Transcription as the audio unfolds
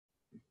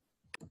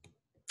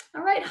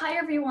All right, hi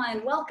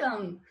everyone,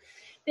 welcome.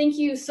 Thank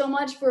you so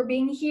much for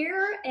being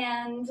here,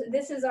 and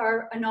this is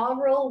our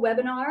inaugural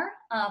webinar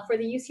for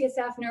the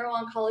UCSF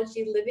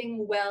Neuro-Oncology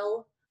Living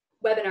Well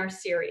webinar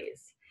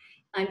series.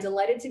 I'm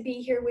delighted to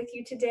be here with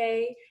you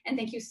today, and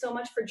thank you so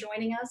much for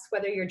joining us,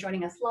 whether you're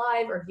joining us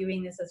live or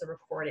viewing this as a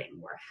recording.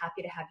 We're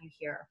happy to have you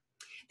here.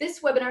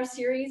 This webinar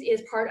series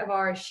is part of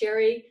our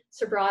Sheri,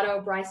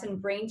 Sobrato, Brisson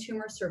Brain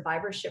Tumor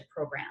Survivorship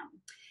Program.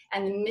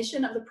 And the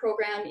mission of the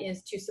program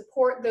is to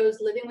support those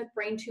living with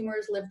brain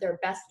tumors live their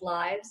best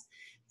lives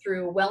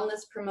through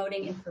wellness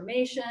promoting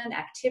information,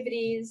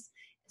 activities,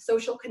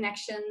 social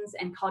connections,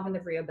 and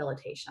cognitive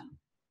rehabilitation.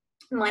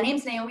 My name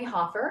is Naomi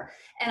Hoffer,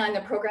 and I'm the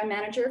program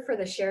manager for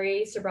the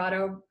Sheri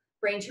Sobrato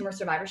Brain Tumor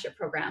Survivorship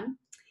Program.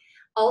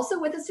 Also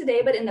with us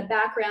today, but in the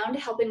background,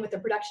 helping with the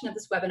production of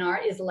this webinar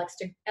is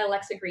Alexa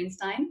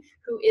Greenstein,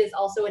 who is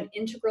also an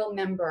integral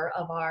member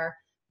of our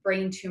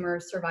Brain Tumor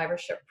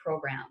Survivorship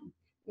Program.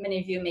 Many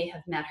of you may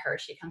have met her.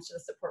 She comes to the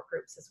support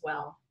groups as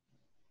well.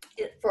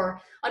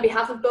 On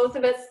behalf of both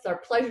of us, it's our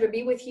pleasure to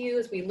be with you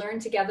as we learn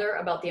together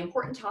about the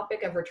important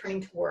topic of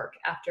returning to work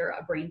after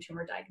a brain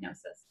tumor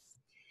diagnosis.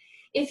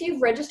 If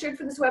you've registered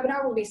for this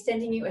webinar, we'll be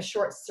sending you a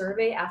short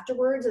survey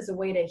afterwards as a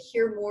way to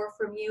hear more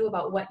from you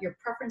about what your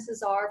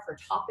preferences are for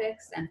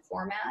topics and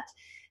format.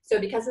 So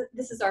because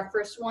this is our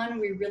first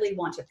one, we really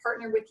want to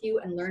partner with you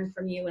and learn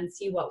from you and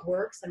see what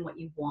works and what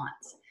you want.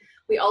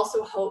 We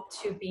also hope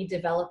to be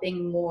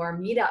developing more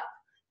meetup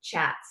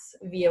chats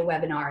via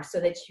webinar so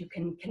that you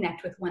can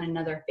connect with one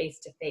another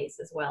face-to-face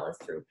as well as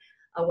through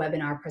a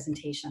webinar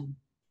presentation.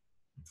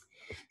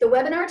 The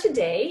webinar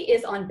today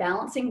is on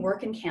balancing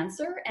work and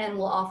cancer and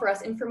will offer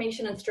us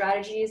information and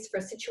strategies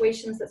for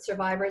situations that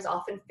survivors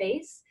often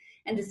face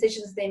and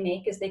decisions they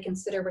make as they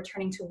consider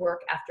returning to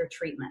work after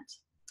treatment.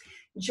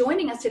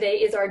 Joining us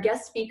today is our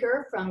guest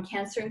speaker from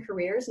Cancer and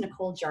Careers,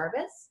 Nicole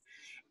Jarvis.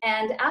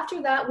 And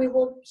after that, we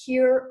will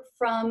hear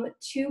from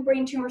two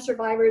brain tumor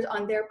survivors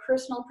on their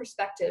personal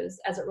perspectives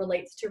as it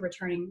relates to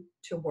returning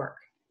to work.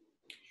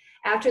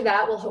 After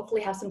that, we'll hopefully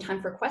have some time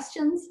for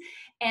questions.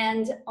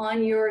 And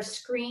on your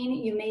screen,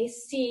 you may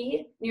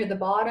see near the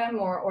bottom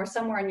or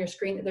somewhere on your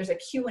screen that there's a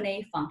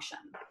Q&A function.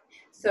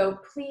 So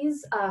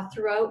please,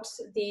 throughout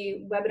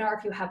the webinar,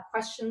 if you have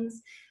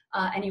questions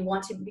and you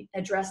want to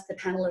address the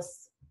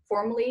panelists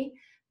formally,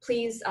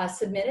 please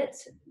submit it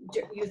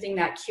using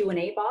that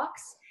Q&A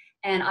box.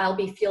 And I'll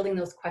be fielding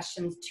those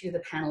questions to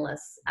the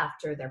panelists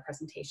after their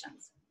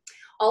presentations.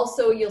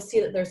 Also, you'll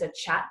see that there's a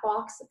chat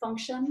box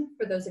function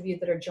for those of you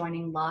that are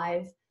joining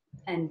live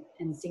and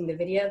seeing the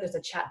video. There's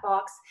a chat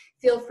box.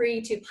 Feel free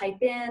to pipe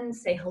in,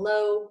 say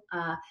hello,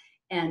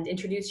 and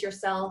introduce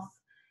yourself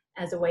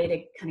as a way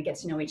to kind of get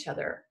to know each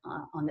other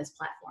on this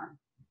platform.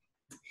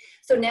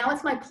 So now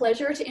it's my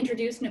pleasure to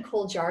introduce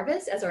Nicole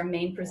Jarvis as our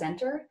main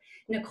presenter.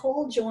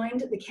 Nicole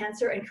joined the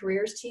Cancer and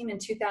Careers team in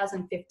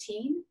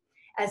 2015.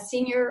 As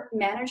senior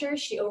manager,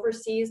 she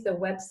oversees the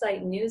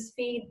website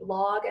newsfeed,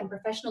 blog, and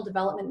professional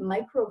development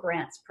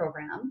microgrants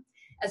program,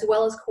 as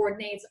well as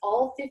coordinates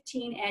all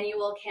 15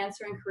 annual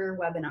cancer and career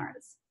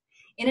webinars.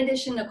 In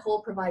addition,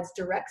 Nicole provides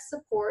direct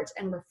support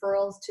and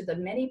referrals to the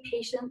many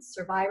patients,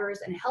 survivors,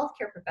 and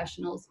healthcare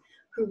professionals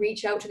who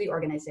reach out to the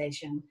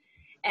organization,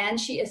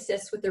 and she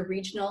assists with the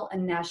regional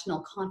and national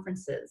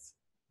conferences.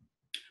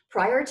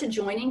 Prior to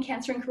joining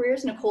Cancer and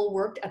Careers, Nicole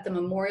worked at the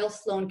Memorial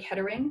Sloan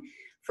Kettering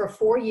for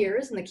 4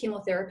 years in the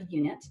chemotherapy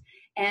unit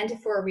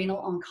and for a renal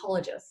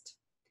oncologist.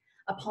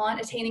 Upon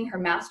attaining her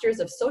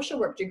Master's of Social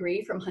Work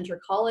degree from Hunter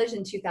College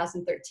in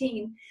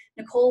 2013,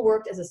 Nicole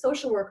worked as a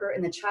social worker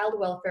in the child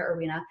welfare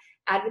arena,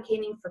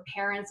 advocating for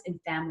parents in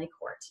family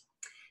court.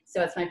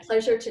 So it's my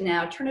pleasure to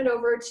now turn it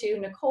over to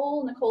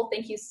Nicole. Nicole,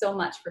 thank you so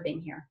much for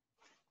being here.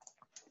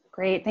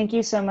 Great. Thank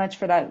you so much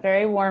for that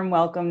very warm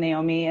welcome,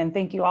 Naomi, and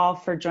thank you all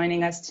for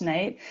joining us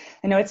tonight.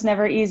 I know it's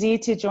never easy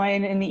to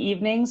join in the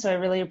evening, so I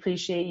really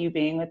appreciate you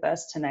being with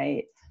us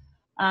tonight.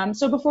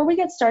 So before we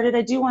get started,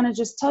 I do want to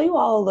just tell you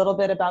all a little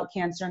bit about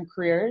Cancer and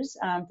Careers.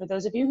 For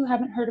those of you who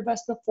haven't heard of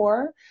us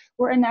before,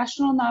 we're a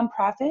national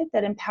nonprofit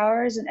that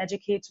empowers and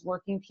educates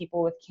working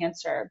people with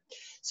cancer.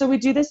 So we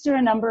do this through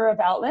a number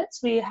of outlets.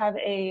 We have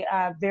a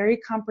very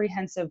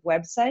comprehensive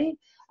website.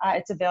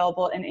 It's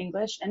available in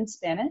English and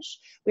Spanish.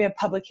 We have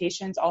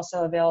publications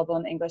also available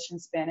in English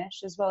and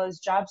Spanish, as well as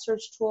job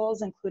search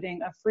tools,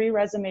 including a free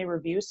resume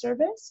review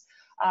service.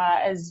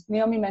 As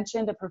Naomi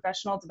mentioned, a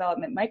professional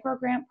development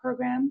microgrant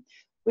program.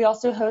 We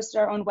also host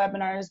our own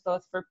webinars,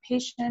 both for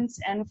patients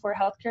and for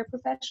healthcare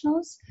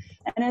professionals,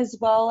 and as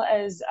well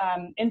as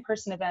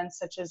in-person events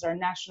such as our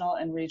national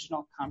and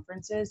regional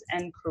conferences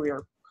and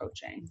career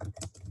coaching.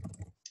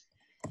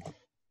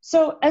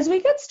 So as we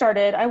get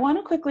started, I want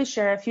to quickly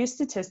share a few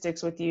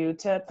statistics with you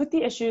to put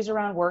the issues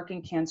around work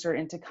and cancer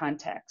into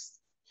context.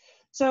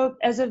 So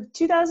as of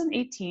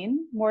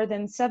 2018, more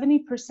than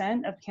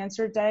 70% of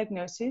cancer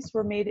diagnoses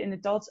were made in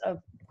adults of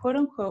quote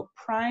unquote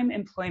prime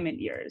employment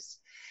years.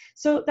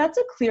 So that's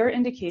a clear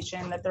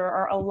indication that there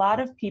are a lot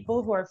of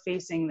people who are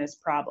facing this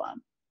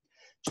problem.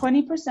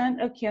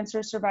 20% of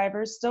cancer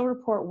survivors still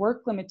report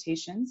work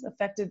limitations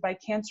affected by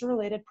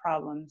cancer-related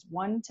problems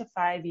 1 to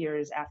 5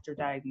 years after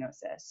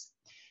diagnosis.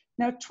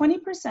 Now,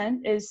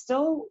 20%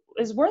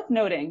 is worth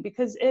noting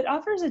because it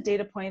offers a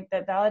data point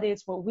that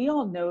validates what we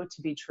all know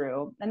to be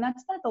true, and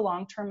that's that the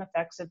long-term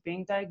effects of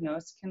being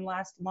diagnosed can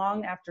last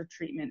long after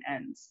treatment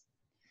ends.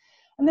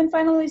 And then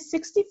finally,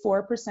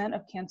 64%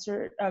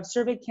 of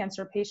surveyed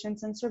cancer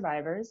patients and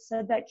survivors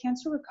said that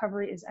cancer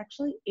recovery is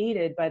actually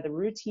aided by the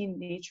routine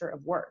nature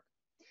of work.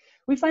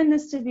 We find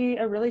this to be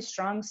a really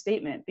strong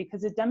statement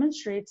because it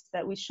demonstrates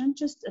that we shouldn't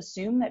just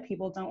assume that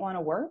people don't want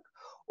to work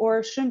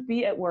or shouldn't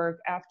be at work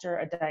after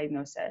a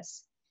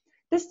diagnosis.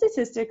 This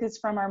statistic is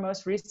from our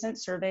most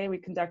recent survey we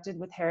conducted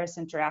with Harris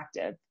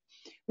Interactive.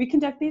 We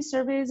conduct these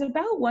surveys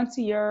about once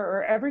a year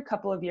or every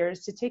couple of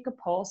years to take a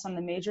pulse on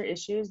the major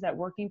issues that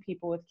working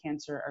people with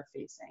cancer are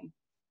facing.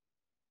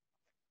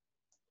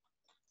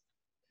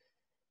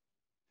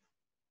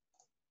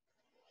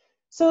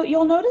 So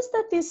you'll notice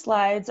that these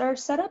slides are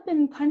set up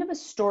in kind of a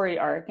story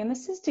arc, and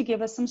this is to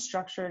give us some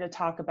structure to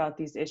talk about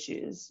these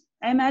issues.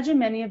 I imagine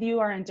many of you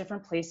are in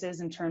different places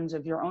in terms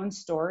of your own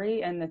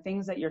story and the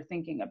things that you're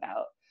thinking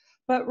about.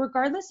 But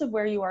regardless of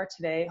where you are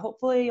today,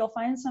 hopefully you'll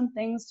find some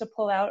things to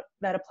pull out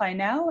that apply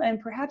now and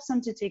perhaps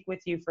some to take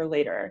with you for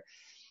later.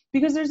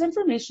 Because there's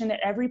information at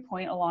every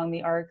point along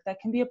the arc that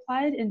can be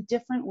applied in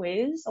different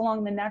ways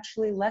along the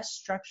naturally less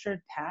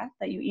structured path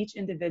that you each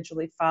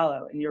individually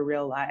follow in your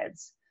real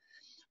lives.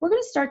 We're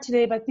going to start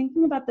today by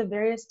thinking about the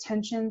various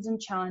tensions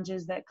and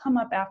challenges that come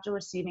up after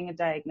receiving a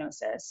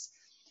diagnosis.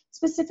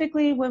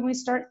 Specifically, when we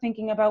start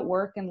thinking about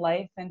work and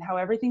life and how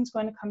everything's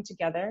going to come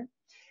together,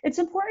 it's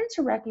important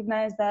to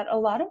recognize that a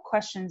lot of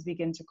questions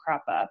begin to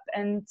crop up,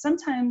 and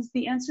sometimes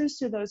the answers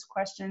to those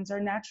questions are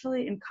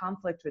naturally in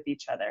conflict with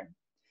each other.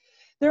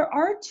 There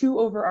are two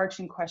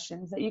overarching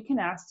questions that you can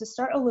ask to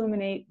start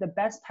illuminate the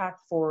best path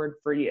forward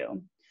for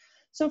you.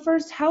 So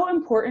first, how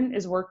important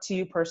is work to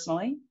you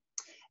personally?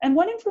 And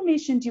what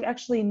information do you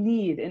actually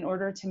need in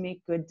order to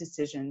make good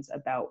decisions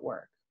about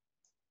work?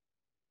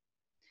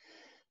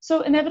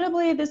 So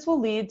inevitably, this will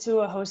lead to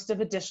a host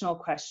of additional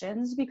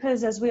questions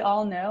because, as we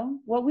all know,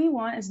 what we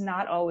want is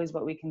not always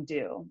what we can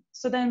do.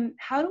 So then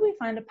how do we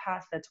find a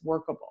path that's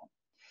workable?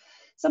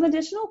 Some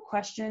additional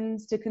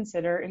questions to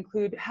consider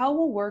include how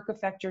will work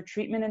affect your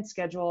treatment and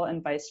schedule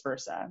and vice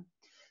versa?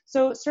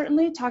 So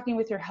certainly talking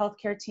with your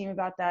healthcare team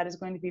about that is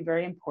going to be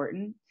very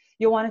important.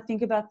 You'll want to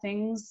think about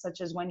things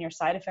such as when your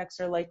side effects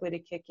are likely to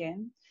kick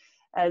in.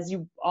 As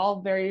you all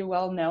very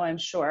well know, I'm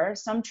sure,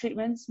 some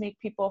treatments make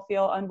people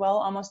feel unwell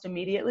almost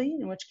immediately,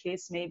 in which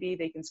case maybe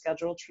they can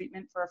schedule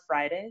treatment for a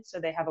Friday so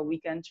they have a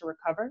weekend to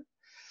recover.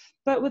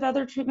 But with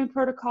other treatment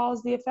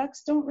protocols, the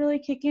effects don't really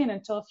kick in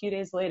until a few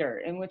days later,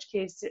 in which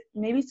case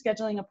maybe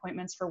scheduling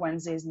appointments for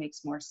Wednesdays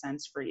makes more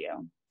sense for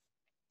you.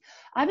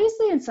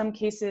 Obviously, in some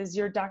cases,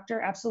 your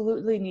doctor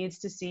absolutely needs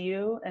to see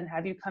you and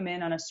have you come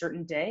in on a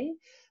certain day,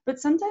 but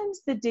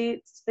sometimes the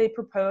dates they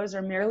propose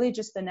are merely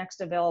just the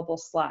next available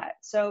slot.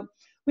 So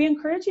we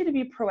encourage you to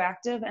be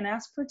proactive and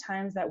ask for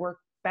times that work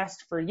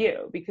best for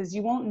you, because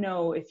you won't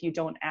know if you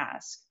don't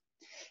ask.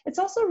 It's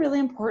also really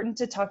important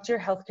to talk to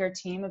your healthcare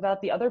team about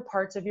the other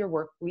parts of your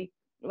work week,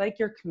 like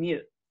your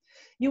commute.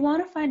 You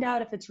want to find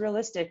out if it's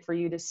realistic for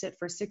you to sit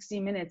for 60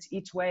 minutes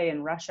each way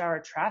in rush hour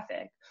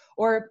traffic,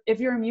 or if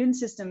your immune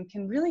system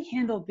can really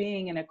handle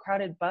being in a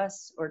crowded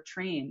bus or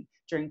train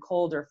during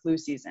cold or flu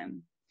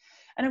season.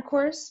 And of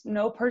course,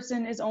 no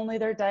person is only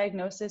their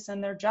diagnosis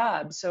and their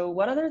job. So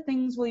what other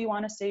things will you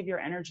want to save your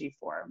energy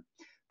for?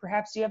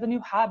 Perhaps you have a new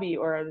hobby,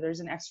 or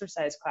there's an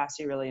exercise class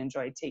you really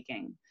enjoy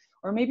taking.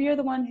 Or maybe you're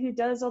the one who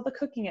does all the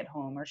cooking at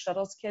home or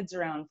shuttles kids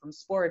around from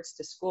sports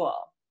to school.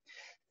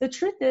 The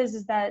truth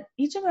is that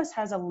each of us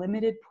has a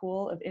limited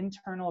pool of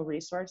internal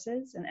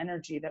resources and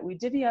energy that we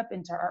divvy up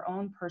into our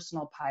own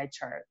personal pie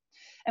chart.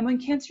 And when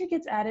cancer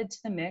gets added to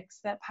the mix,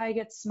 that pie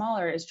gets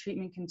smaller as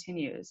treatment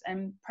continues,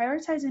 and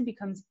prioritizing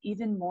becomes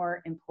even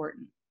more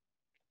important.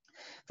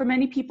 For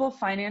many people,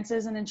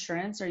 finances and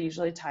insurance are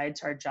usually tied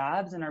to our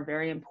jobs and are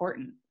very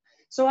important.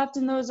 So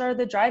often those are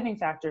the driving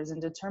factors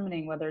in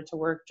determining whether to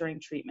work during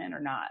treatment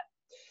or not.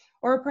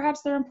 Or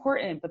perhaps they're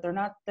important, but they're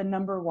not the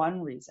number one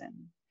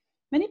reason.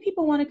 Many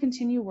people want to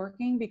continue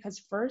working because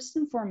first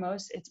and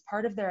foremost, it's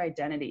part of their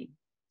identity.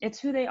 It's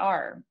who they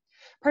are,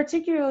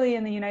 particularly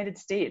in the United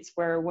States,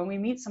 where when we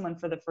meet someone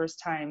for the first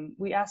time,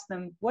 we ask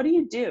them, what do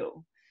you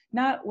do?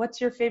 Not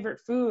what's your favorite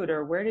food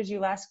or where did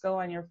you last go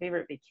on your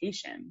favorite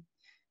vacation?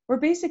 We're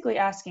basically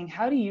asking,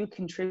 how do you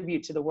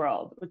contribute to the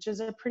world, which is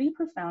a pretty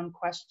profound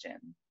question.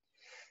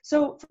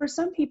 So for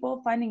some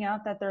people, finding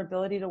out that their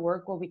ability to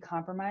work will be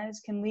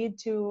compromised can lead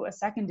to a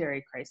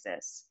secondary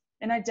crisis,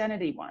 an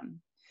identity one.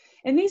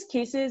 In these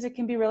cases, it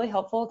can be really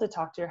helpful to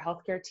talk to your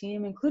healthcare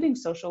team, including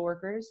social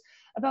workers,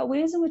 about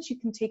ways in which you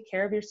can take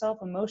care of yourself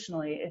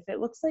emotionally if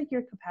it looks like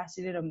your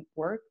capacity to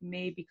work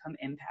may become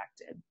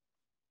impacted.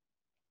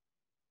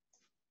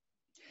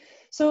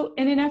 So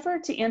in an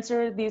effort to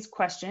answer these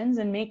questions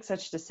and make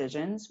such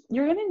decisions,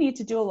 you're going to need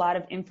to do a lot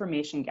of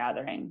information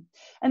gathering.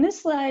 And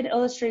this slide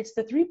illustrates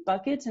the 3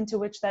 buckets into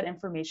which that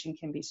information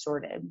can be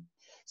sorted.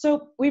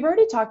 So we've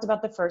already talked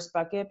about the first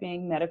bucket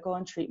being medical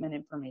and treatment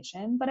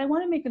information, but I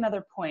want to make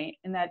another point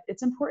in that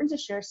it's important to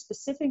share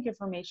specific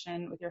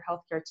information with your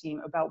healthcare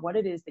team about what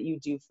it is that you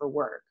do for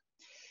work.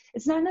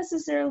 It's not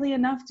necessarily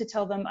enough to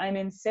tell them I'm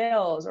in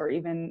sales or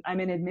even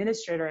I'm an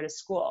administrator at a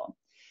school.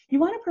 You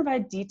want to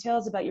provide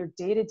details about your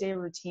day-to-day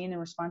routine and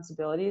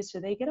responsibilities so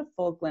they get a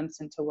full glimpse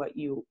into what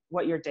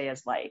your day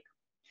is like.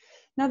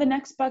 Now, the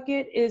next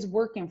bucket is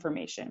work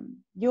information.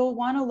 You'll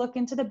want to look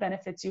into the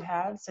benefits you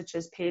have, such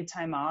as paid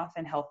time off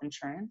and health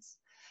insurance,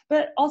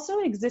 but also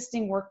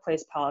existing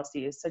workplace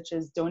policies, such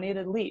as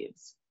donated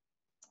leaves.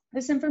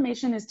 This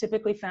information is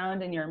typically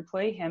found in your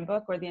employee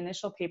handbook or the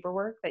initial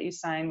paperwork that you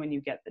sign when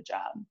you get the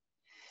job.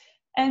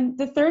 And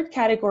the third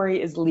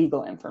category is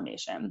legal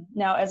information.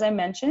 Now, as I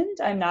mentioned,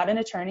 I'm not an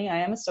attorney, I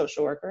am a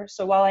social worker.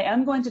 So while I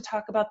am going to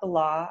talk about the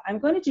law, I'm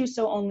going to do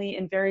so only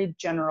in very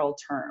general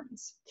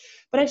terms.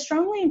 But I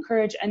strongly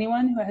encourage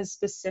anyone who has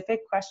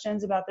specific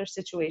questions about their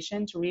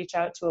situation to reach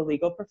out to a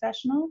legal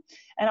professional,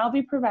 and I'll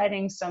be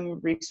providing some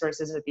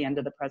resources at the end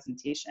of the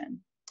presentation.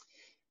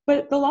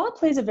 But the law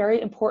plays a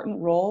very important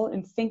role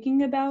in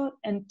thinking about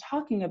and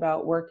talking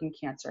about work and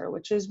cancer,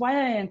 which is why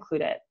I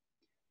include it.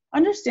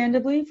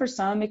 Understandably, for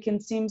some, it can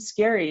seem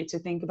scary to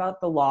think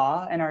about the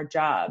law and our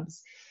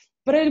jobs.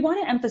 But I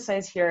want to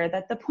emphasize here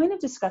that the point of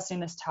discussing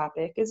this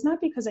topic is not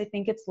because I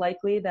think it's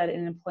likely that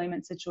an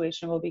employment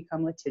situation will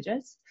become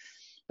litigious,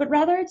 but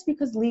rather it's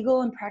because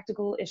legal and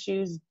practical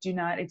issues do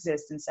not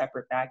exist in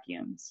separate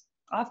vacuums.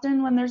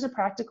 Often when there's a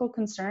practical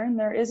concern,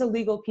 there is a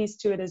legal piece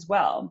to it as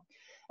well.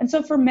 And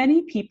so for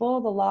many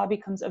people, the law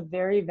becomes a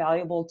very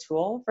valuable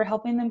tool for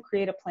helping them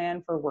create a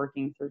plan for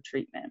working through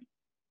treatment.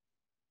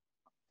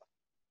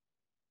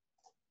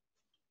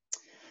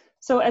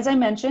 So as I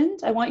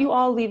mentioned, I want you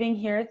all leaving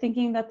here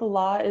thinking that the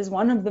law is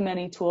one of the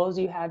many tools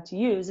you have to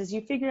use as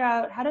you figure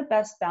out how to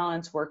best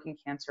balance work and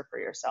cancer for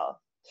yourself.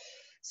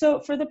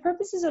 So for the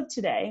purposes of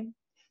today,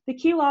 the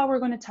key law we're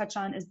going to touch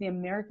on is the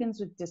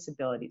Americans with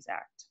Disabilities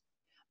Act.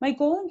 My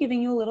goal in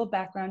giving you a little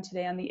background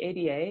today on the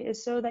ADA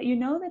is so that you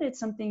know that it's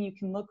something you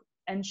can look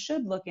and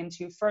should look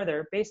into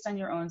further based on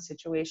your own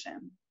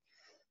situation.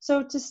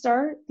 So to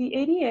start, the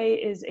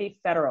ADA is a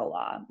federal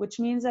law, which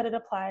means that it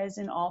applies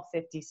in all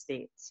 50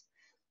 states.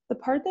 The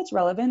part that's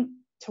relevant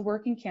to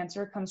work and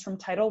cancer comes from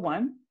Title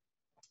I,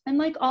 and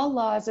like all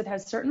laws, it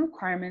has certain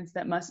requirements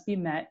that must be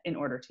met in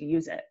order to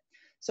use it.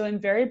 So in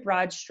very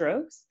broad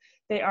strokes,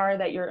 they are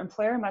that your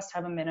employer must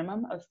have a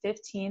minimum of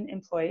 15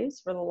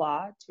 employees for the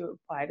law to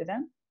apply to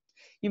them.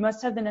 You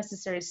must have the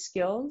necessary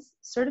skills,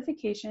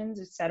 certifications,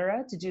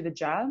 etc. to do the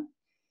job.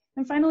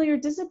 And finally, your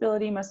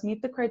disability must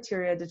meet the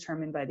criteria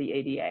determined by the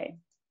ADA.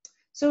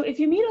 So if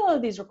you meet all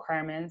of these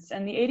requirements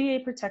and the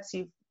ADA protects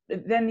you,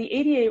 then the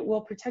ADA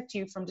will protect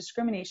you from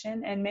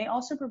discrimination and may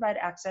also provide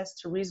access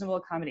to reasonable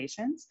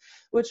accommodations,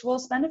 which we'll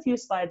spend a few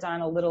slides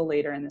on a little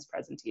later in this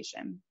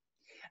presentation.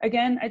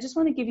 Again, I just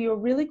want to give you a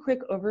really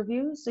quick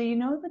overview so you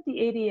know that the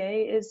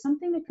ADA is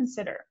something to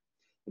consider.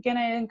 Again,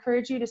 I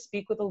encourage you to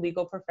speak with a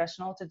legal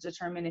professional to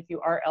determine if you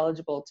are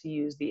eligible to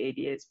use the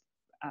ADA's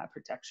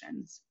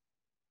protections.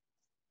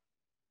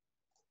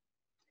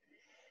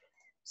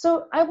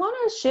 So I want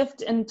to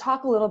shift and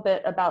talk a little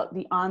bit about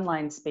the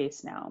online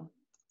space now.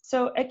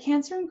 So at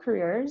Cancer and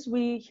Careers,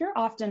 we hear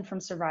often from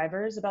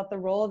survivors about the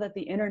role that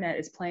the internet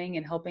is playing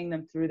in helping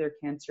them through their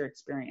cancer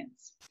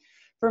experience.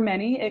 For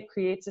many, it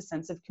creates a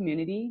sense of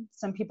community.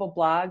 Some people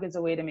blog as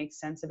a way to make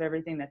sense of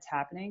everything that's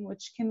happening,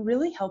 which can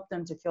really help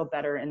them to feel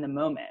better in the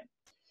moment.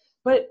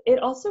 But it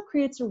also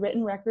creates a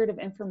written record of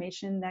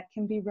information that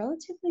can be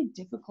relatively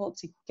difficult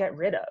to get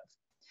rid of.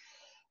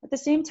 At the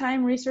same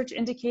time, research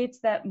indicates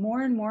that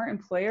more and more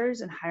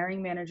employers and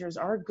hiring managers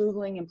are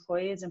Googling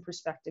employees and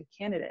prospective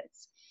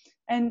candidates.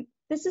 And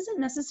this isn't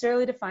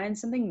necessarily to find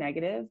something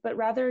negative, but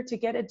rather to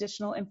get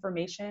additional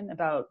information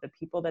about the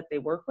people that they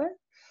work with,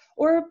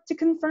 or to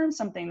confirm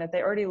something that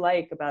they already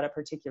like about a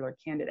particular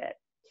candidate.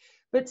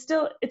 But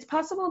still, it's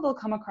possible they'll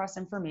come across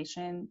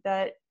information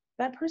that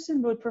that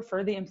person would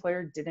prefer the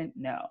employer didn't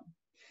know.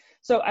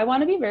 So I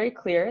want to be very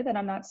clear that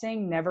I'm not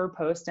saying never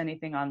post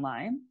anything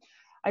online.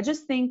 I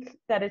just think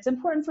that it's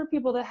important for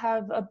people to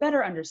have a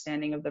better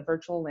understanding of the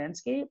virtual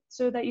landscape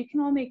so that you can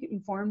all make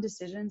informed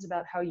decisions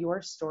about how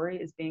your story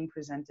is being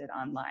presented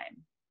online.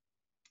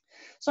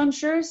 So I'm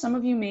sure some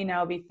of you may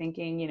now be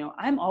thinking, you know,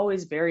 I'm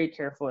always very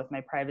careful with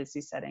my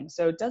privacy settings.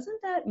 So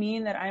doesn't that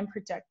mean that I'm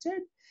protected?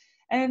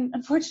 And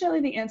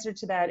unfortunately, the answer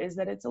to that is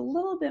that it's a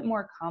little bit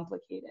more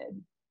complicated.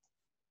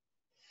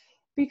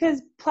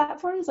 Because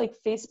platforms like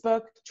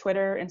Facebook,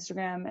 Twitter,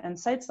 Instagram, and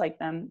sites like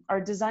them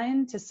are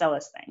designed to sell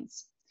us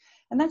things.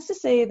 And that's to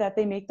say that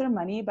they make their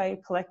money by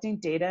collecting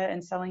data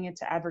and selling it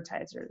to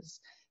advertisers.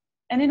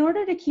 And in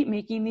order to keep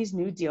making these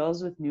new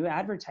deals with new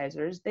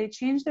advertisers, they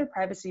change their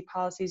privacy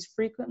policies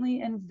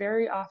frequently and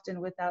very often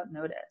without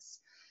notice.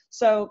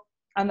 So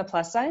On the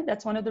plus side,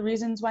 that's one of the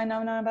reasons why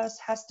none of us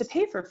has to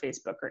pay for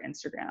Facebook or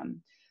Instagram.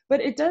 But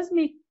it does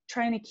make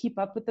trying to keep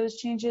up with those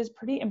changes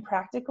pretty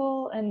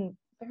impractical and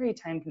very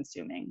time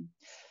consuming.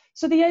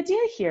 So the idea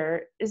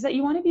here is that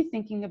you want to be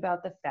thinking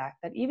about the fact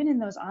that even in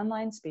those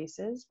online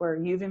spaces where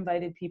you've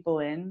invited people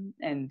in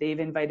and they've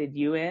invited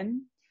you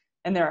in,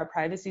 and there are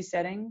privacy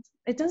settings,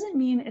 it doesn't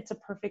mean it's a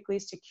perfectly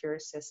secure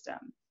system.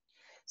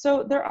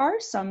 So there are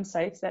some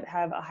sites that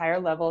have a higher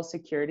level of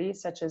security,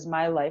 such as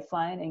My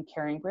Lifeline and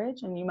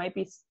CaringBridge, and you might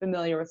be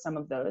familiar with some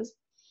of those.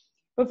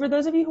 But for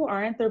those of you who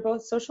aren't, they're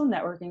both social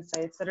networking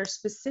sites that are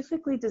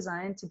specifically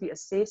designed to be a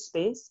safe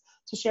space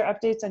to share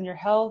updates on your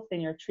health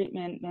and your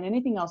treatment and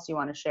anything else you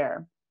want to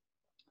share.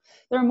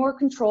 They're a more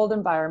controlled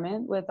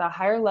environment with a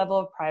higher level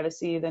of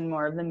privacy than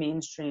more of the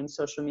mainstream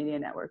social media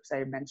networks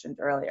I mentioned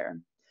earlier.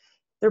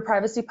 Their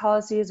privacy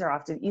policies are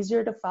often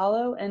easier to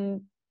follow,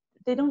 and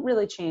they don't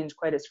really change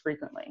quite as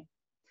frequently.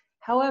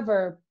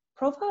 However,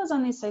 profiles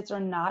on these sites are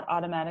not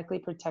automatically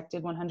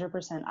protected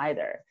 100%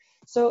 either.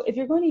 So if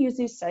you're going to use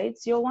these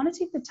sites, you'll want to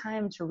take the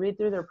time to read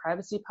through their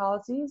privacy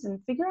policies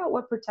and figure out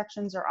what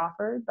protections are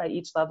offered by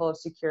each level of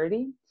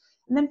security.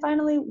 And then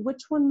finally,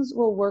 which ones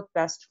will work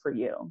best for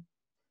you.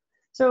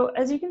 So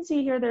as you can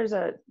see here, there's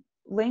a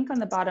link on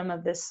the bottom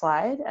of this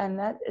slide, and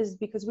that is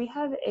because we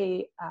have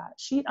a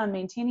sheet on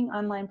maintaining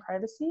online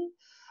privacy,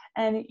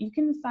 and you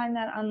can find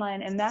that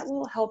online, and that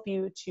will help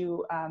you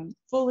to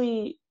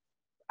fully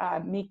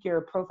make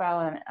your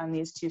profile on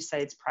these two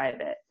sites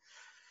private.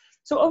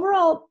 So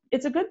overall,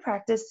 it's a good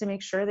practice to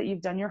make sure that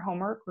you've done your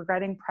homework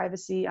regarding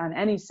privacy on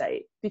any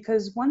site,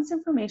 because once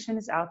information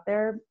is out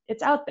there,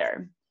 it's out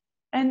there,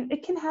 and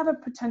it can have a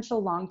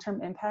potential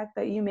long-term impact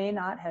that you may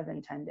not have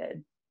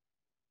intended.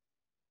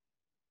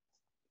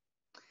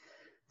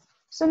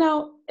 So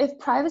now, if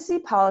privacy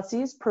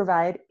policies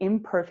provide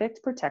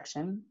imperfect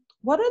protection,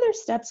 what other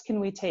steps can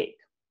we take?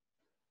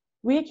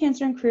 We at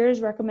Cancer and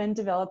Careers recommend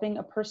developing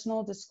a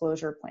personal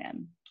disclosure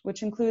plan,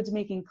 which includes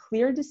making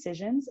clear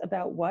decisions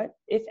about what,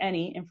 if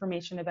any,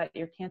 information about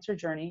your cancer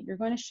journey you're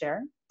going to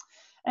share,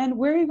 and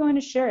where you're going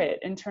to share it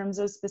in terms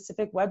of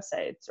specific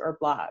websites or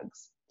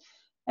blogs.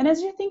 And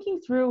as you're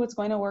thinking through what's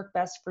going to work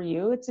best for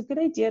you, it's a good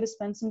idea to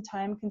spend some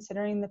time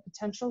considering the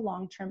potential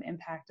long-term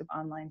impact of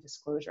online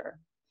disclosure.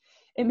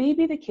 It may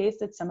be the case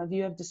that some of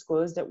you have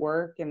disclosed at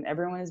work and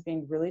everyone is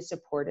being really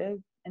supportive,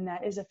 and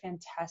that is a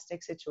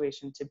fantastic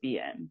situation to be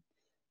in.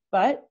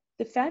 But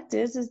the fact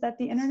is that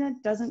the internet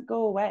doesn't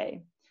go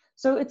away.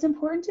 So it's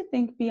important to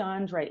think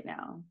beyond right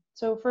now.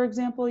 So for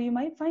example, you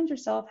might find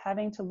yourself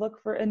having to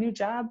look for a new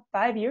job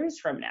 5 years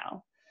from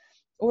now,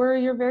 or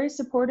your very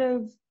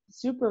supportive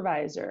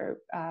supervisor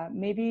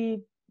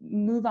maybe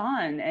move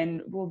on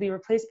and will be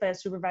replaced by a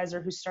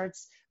supervisor who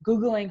starts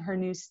Googling her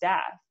new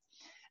staff.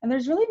 And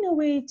there's really no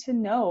way to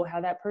know how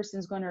that person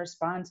is going to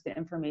respond to the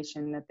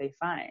information that they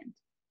find.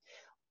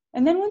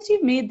 And then once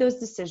you've made those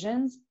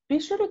decisions, be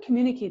sure to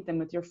communicate them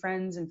with your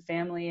friends and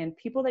family and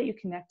people that you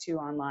connect to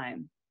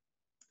online.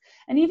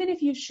 And even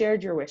if you've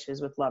shared your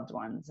wishes with loved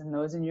ones and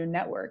those in your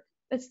network,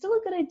 it's still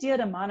a good idea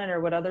to monitor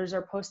what others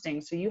are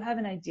posting so you have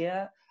an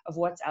idea of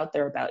what's out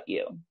there about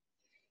you.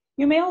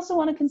 You may also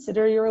want to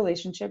consider your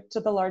relationship to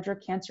the larger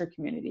cancer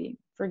community.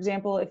 For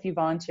example, if you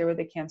volunteer with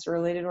a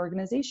cancer-related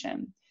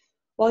organization.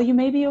 While you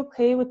may be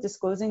okay with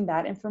disclosing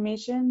that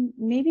information,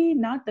 maybe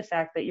not the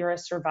fact that you're a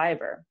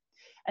survivor.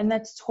 And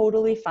that's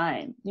totally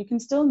fine. You can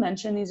still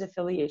mention these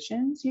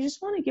affiliations. You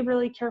just want to give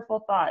really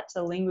careful thought to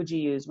the language you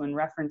use when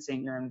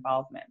referencing your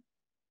involvement.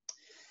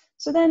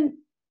 So then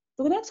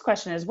the next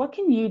question is, what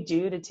can you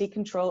do to take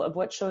control of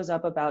what shows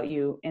up about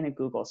you in a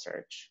Google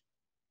search?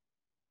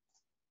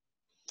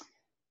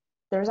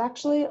 There's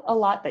actually a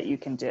lot that you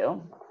can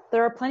do.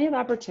 There are plenty of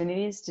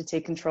opportunities to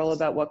take control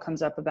about what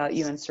comes up about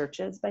you in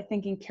searches by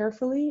thinking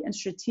carefully and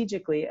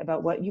strategically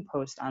about what you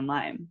post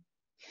online.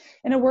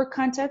 In a work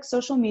context,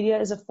 social media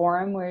is a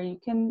forum where you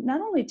can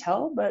not only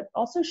tell, but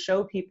also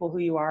show people who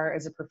you are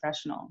as a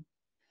professional.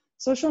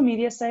 Social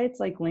media sites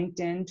like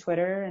LinkedIn,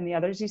 Twitter, and the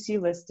others you see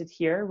listed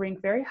here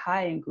rank very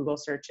high in Google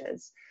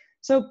searches.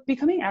 So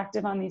becoming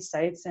active on these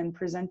sites and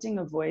presenting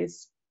a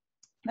voice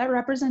that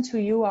represents who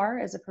you are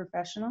as a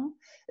professional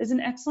is an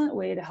excellent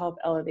way to help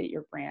elevate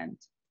your brand.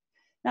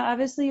 Now,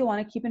 obviously, you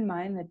want to keep in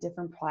mind that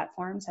different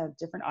platforms have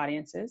different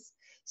audiences.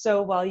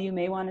 So while you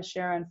may want to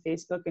share on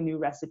Facebook a new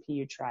recipe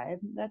you tried,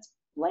 that's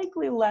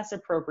likely less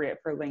appropriate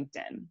for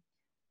LinkedIn.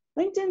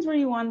 LinkedIn's where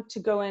you want to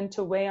go in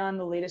to weigh on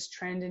the latest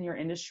trend in your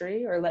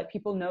industry or let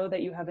people know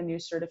that you have a new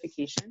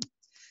certification.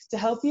 To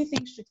help you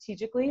think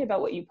strategically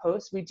about what you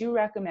post, we do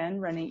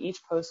recommend running each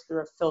post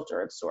through a filter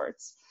of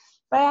sorts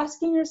by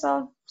asking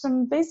yourself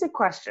some basic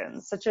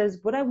questions, such as,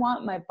 would I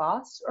want my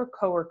boss or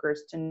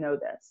coworkers to know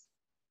this?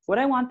 Would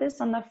I want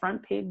this on the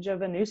front page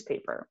of a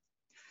newspaper?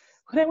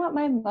 Would I want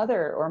my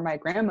mother or my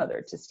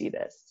grandmother to see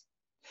this?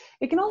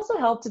 It can also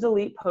help to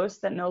delete posts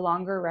that no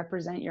longer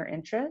represent your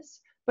interests,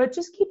 but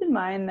just keep in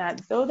mind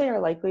that though they are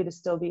likely to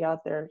still be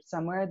out there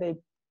somewhere,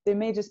 they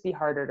may just be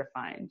harder to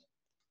find.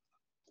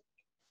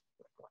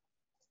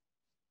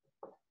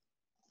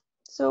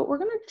 So we're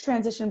going to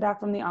transition back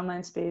from the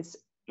online space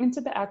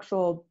into the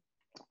actual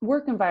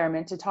work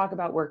environment to talk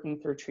about working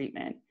through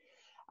treatment.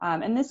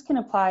 And this can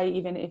apply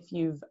even if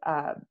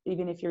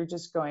you're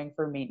just going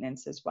for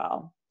maintenance as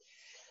well.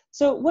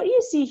 So what you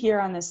see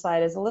here on this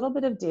slide is a little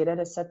bit of data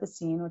to set the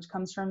scene, which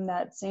comes from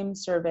that same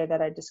survey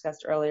that I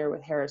discussed earlier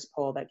with Harris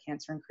Poll that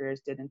Cancer and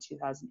Careers did in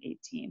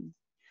 2018.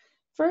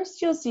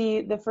 First, you'll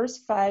see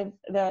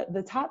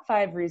the top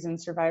 5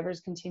 reasons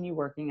survivors continue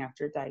working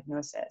after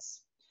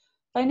diagnosis.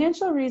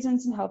 Financial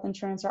reasons and health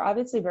insurance are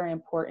obviously very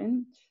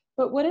important,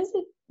 but what is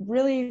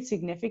really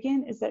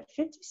significant is that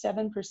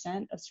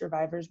 57% of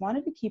survivors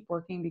wanted to keep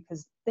working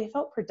because they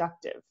felt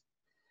productive.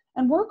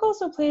 And work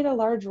also played a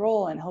large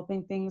role in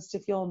helping things to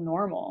feel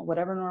normal,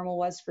 whatever normal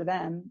was for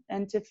them,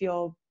 and to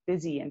feel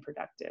busy and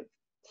productive.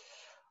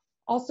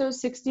 Also,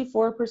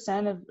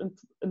 64% of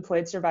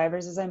employed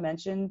survivors, as I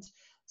mentioned,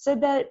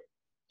 said that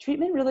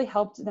treatment really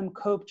helped them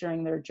cope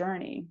during their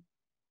journey.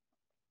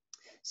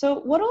 So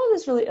what all of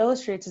this really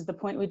illustrates is the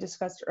point we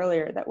discussed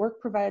earlier, that work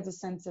provides a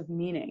sense of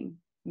meaning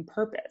and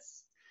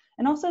purpose,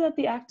 and also that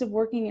the act of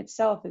working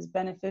itself is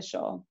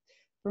beneficial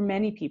for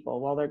many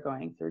people while they're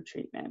going through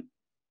treatment.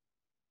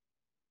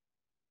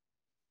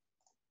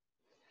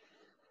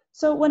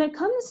 So when it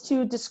comes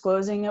to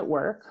disclosing at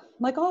work,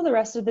 like all the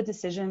rest of the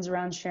decisions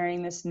around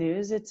sharing this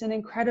news, it's an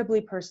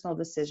incredibly personal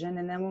decision,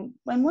 and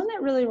one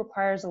that really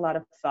requires a lot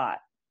of thought.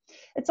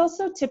 It's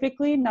also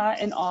typically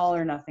not an all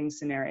or nothing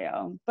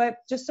scenario, but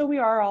just so we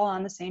are all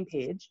on the same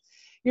page,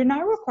 you're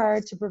not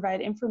required to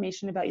provide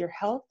information about your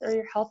health or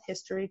your health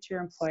history to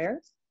your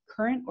employer,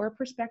 current or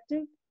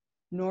prospective,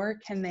 nor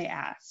can they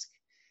ask.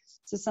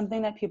 This is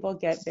something that people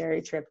get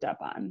very tripped up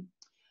on.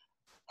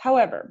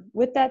 However,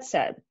 with that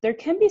said, there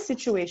can be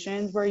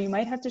situations where you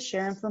might have to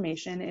share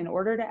information in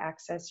order to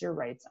access your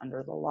rights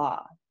under the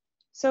law.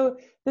 So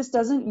this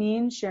doesn't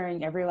mean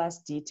sharing every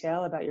last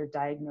detail about your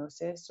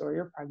diagnosis or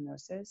your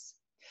prognosis.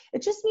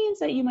 It just means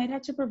that you might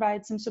have to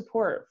provide some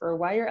support for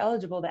why you're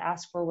eligible to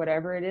ask for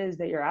whatever it is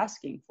that you're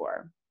asking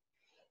for.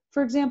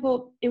 For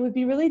example, it would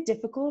be really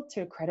difficult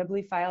to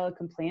credibly file a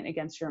complaint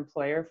against your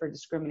employer for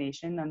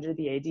discrimination under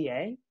the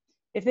ADA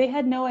if they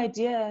had no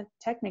idea,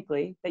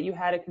 technically, that you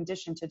had a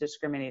condition to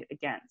discriminate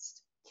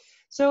against.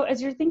 So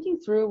as you're thinking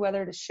through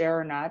whether to share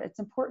or not, it's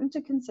important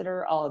to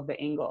consider all of the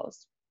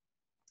angles.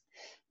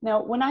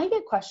 Now, when I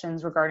get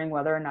questions regarding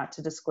whether or not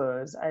to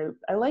disclose,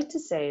 I like to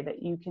say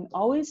that you can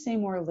always say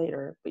more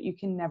later, but you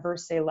can never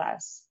say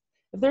less.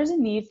 If there's a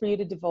need for you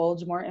to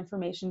divulge more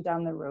information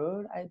down the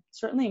road, I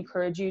certainly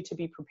encourage you to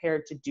be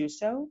prepared to do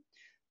so,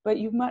 but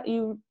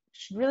you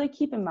should really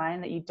keep in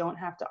mind that you don't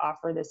have to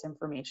offer this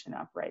information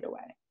up right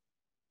away.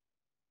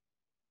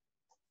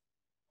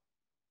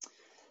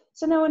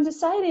 So now in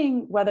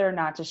deciding whether or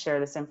not to share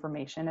this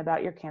information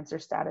about your cancer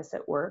status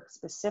at work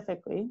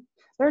specifically,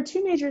 there are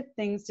 2 major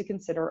things to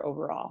consider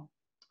overall.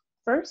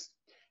 First,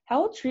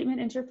 how will treatment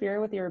interfere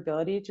with your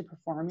ability to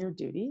perform your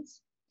duties?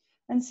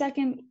 And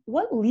second,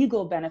 what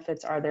legal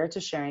benefits are there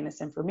to sharing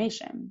this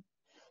information?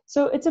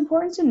 So it's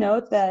important to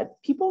note that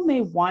people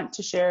may want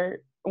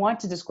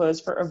to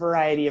disclose for a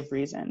variety of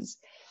reasons.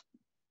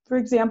 For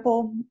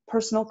example,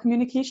 personal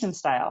communication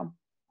style.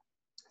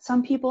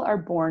 Some people are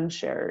born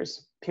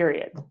sharers,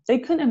 period. They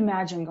couldn't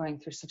imagine going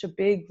through such a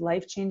big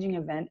life-changing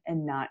event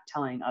and not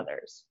telling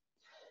others.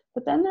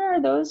 But then there are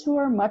those who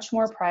are much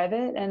more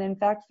private and in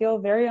fact feel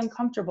very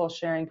uncomfortable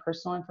sharing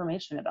personal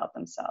information about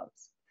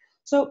themselves.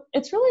 So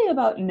it's really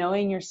about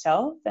knowing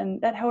yourself,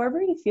 and that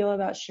however you feel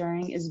about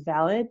sharing is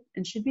valid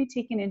and should be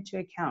taken into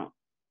account.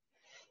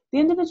 The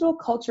individual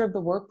culture of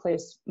the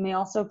workplace may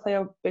also play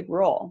a big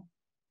role.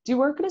 Do you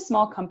work at a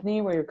small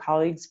company where your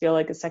colleagues feel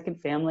like a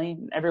second family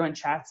and everyone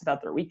chats about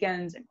their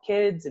weekends and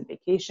kids and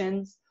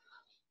vacations?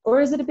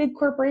 Or is it a big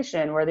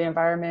corporation where the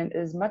environment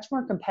is much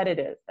more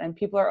competitive and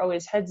people are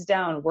always heads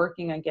down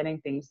working on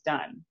getting things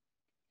done?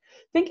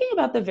 Thinking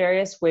about the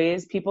various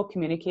ways people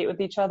communicate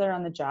with each other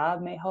on the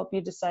job may help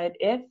you decide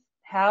if,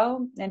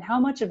 how, and how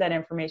much of that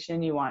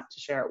information you want to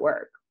share at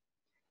work.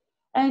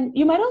 And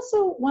you might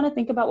also want to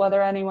think about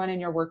whether anyone in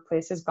your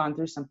workplace has gone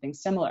through something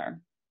similar.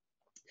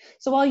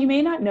 So while you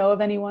may not know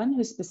of anyone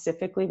who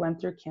specifically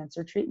went through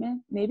cancer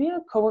treatment, maybe a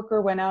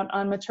coworker went out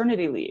on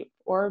maternity leave,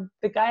 or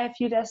the guy a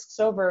few desks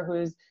over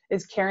who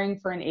is caring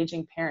for an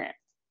aging parent.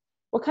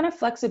 What kind of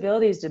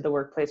flexibilities did the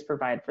workplace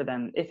provide for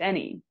them, if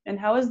any? And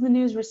how was the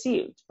news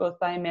received, both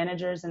by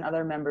managers and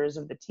other members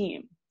of the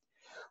team?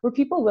 Were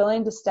people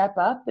willing to step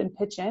up and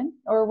pitch in,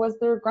 or was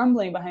there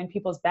grumbling behind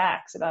people's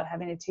backs about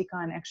having to take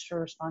on extra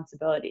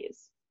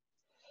responsibilities?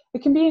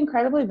 It can be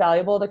incredibly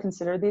valuable to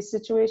consider these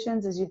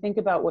situations as you think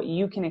about what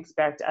you can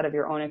expect out of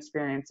your own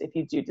experience if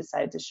you do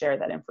decide to share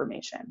that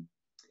information.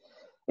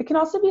 It can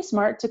also be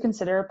smart to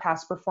consider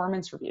past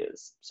performance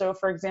reviews. So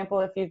for example,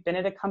 if you've been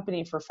at a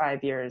company for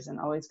 5 years and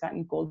always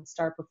gotten gold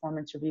star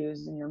performance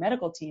reviews and your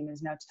medical team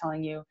is now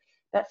telling you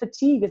that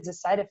fatigue is a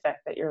side effect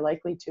that you're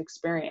likely to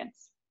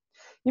experience,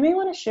 you may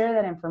want to share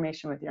that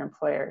information with your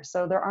employer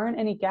so there aren't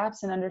any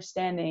gaps in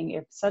understanding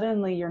if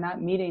suddenly you're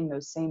not meeting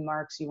those same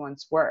marks you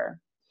once were.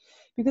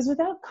 Because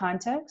without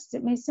context,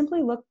 it may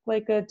simply look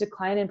like a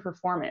decline in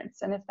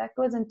performance. And if that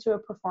goes into a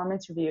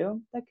performance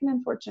review, that can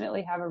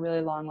unfortunately have a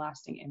really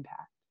long-lasting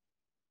impact.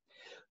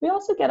 We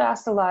also get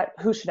asked a lot,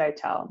 who should I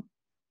tell?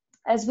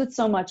 As with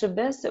so much of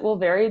this, it will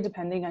vary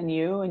depending on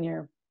you and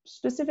your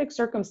specific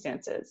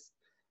circumstances.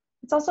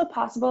 It's also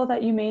possible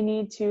that you may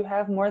need to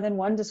have more than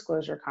one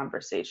disclosure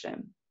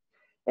conversation.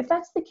 If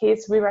that's the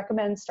case, we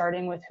recommend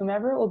starting with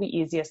whomever will be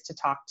easiest to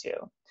talk to.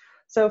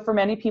 So for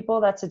many people,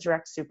 that's a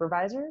direct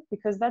supervisor,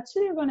 because that's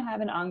who you're going to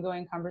have an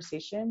ongoing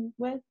conversation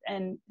with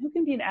and who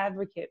can be an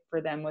advocate for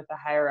them with the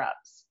higher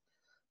ups.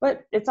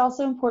 But it's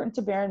also important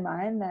to bear in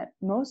mind that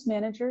most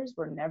managers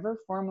were never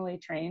formally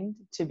trained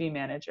to be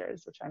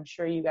managers, which I'm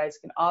sure you guys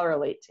can all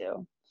relate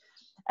to.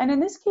 And in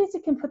this case,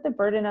 it can put the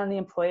burden on the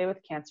employee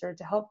with cancer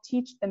to help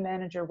teach the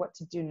manager what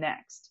to do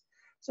next.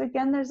 So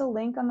again, there's a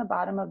link on the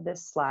bottom of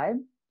this slide.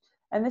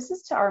 And this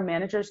is to our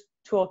manager's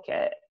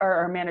toolkit, or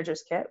our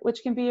manager's kit,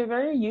 which can be a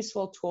very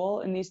useful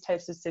tool in these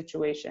types of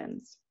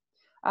situations.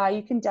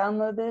 You can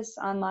download this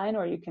online,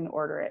 or you can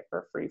order it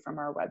for free from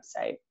our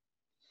website.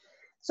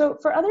 So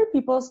for other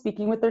people,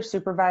 speaking with their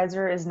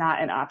supervisor is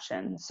not an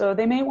option. So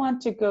they may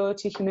want to go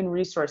to human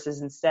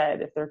resources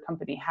instead if their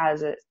company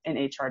has an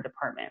HR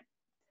department.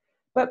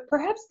 But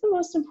perhaps the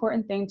most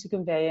important thing to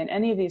convey in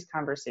any of these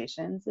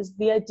conversations is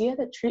the idea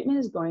that treatment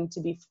is going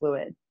to be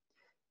fluid.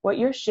 What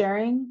you're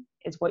sharing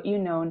is what you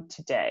know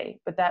today,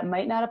 but that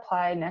might not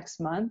apply next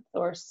month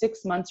or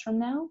 6 months from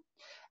now.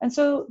 And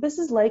so this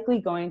is likely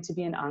going to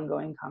be an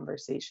ongoing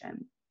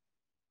conversation.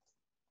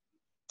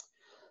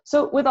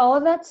 So with all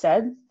of that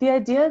said, the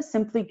idea of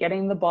simply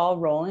getting the ball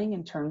rolling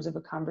in terms of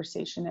a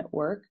conversation at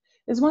work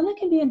is one that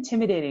can be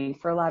intimidating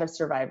for a lot of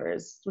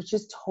survivors, which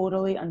is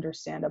totally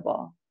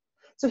understandable.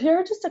 So here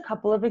are just a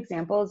couple of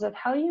examples of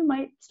how you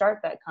might start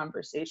that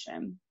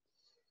conversation.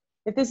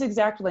 If this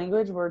exact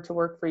language were to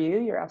work for you,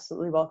 you're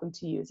absolutely welcome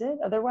to use it.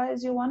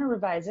 Otherwise, you'll want to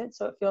revise it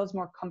so it feels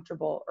more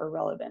comfortable or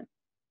relevant.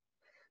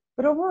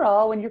 But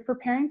overall, when you're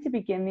preparing to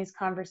begin these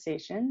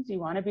conversations, you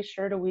want to be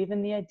sure to weave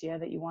in the idea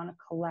that you want to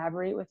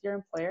collaborate with your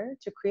employer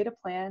to create a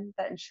plan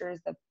that ensures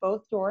that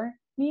both your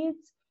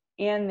needs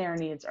and their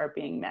needs are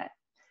being met.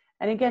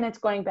 And again, it's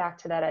going back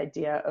to that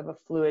idea of a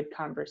fluid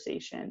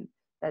conversation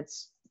that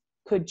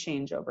could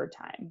change over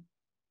time.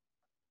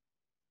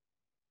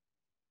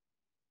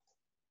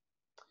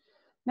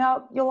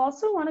 Now, you'll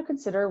also want to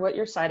consider what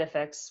your side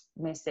effects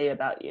may say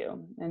about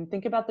you, and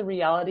think about the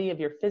reality of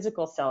your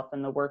physical self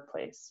in the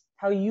workplace,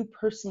 how you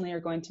personally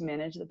are going to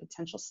manage the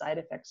potential side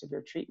effects of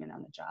your treatment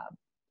on the job.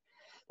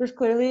 There's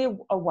clearly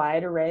a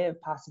wide array of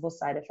possible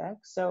side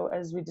effects. So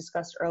as we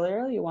discussed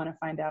earlier, you want to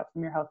find out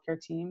from your healthcare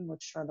team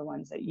which are the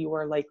ones that you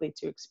are likely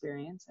to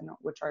experience and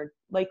which are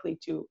likely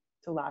to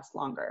last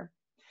longer.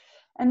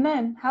 And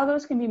then how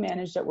those can be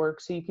managed at work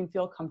so you can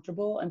feel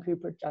comfortable and be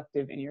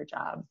productive in your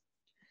job.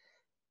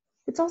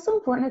 It's also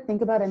important to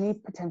think about any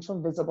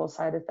potential visible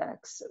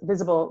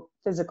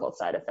physical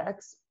side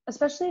effects,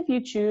 especially if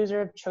you choose or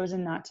have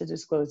chosen not to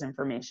disclose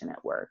information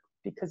at work.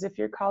 Because if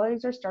your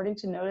colleagues are starting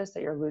to notice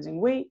that you're losing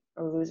weight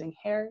or losing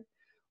hair,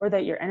 or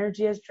that your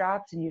energy has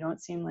dropped and you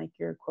don't seem like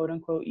your quote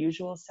unquote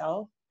usual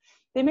self,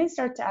 they may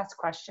start to ask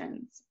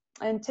questions.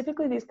 And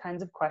typically these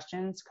kinds of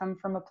questions come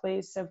from a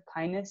place of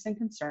kindness and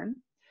concern,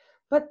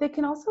 but they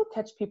can also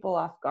catch people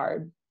off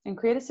guard and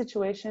create a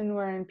situation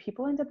wherein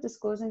people end up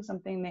disclosing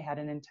something they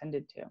hadn't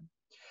intended to.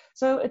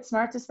 So it's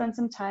smart to spend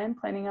some time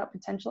planning out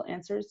potential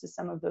answers to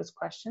some of those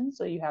questions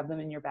so you have them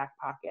in your back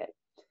pocket.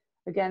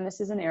 Again,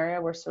 this is an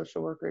area where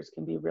social workers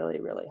can be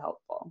really, really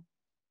helpful.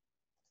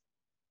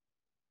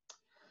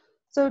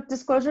 So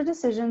disclosure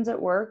decisions at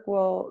work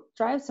will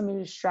drive some of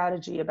your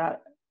strategy about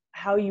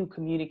how you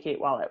communicate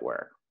while at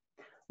work.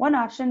 One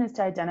option is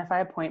to identify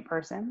a point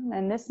person,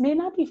 and this may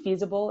not be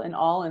feasible in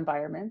all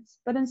environments,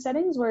 but in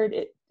settings where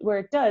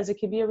it does, it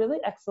can be a really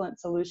excellent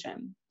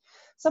solution.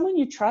 Someone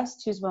you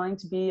trust who's willing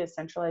to be a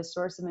centralized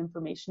source of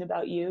information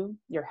about you,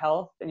 your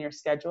health, and your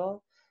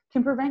schedule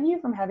can prevent you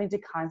from having to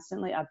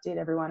constantly update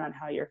everyone on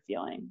how you're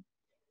feeling.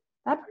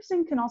 That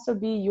person can also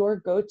be your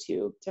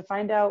go-to to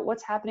find out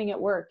what's happening at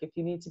work if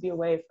you need to be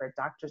away for a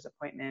doctor's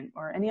appointment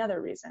or any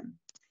other reason.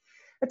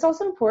 It's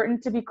also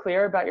important to be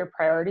clear about your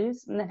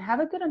priorities and then have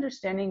a good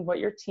understanding of what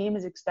your team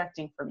is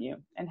expecting from you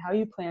and how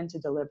you plan to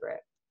deliver it.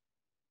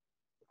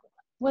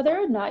 Whether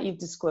or not you've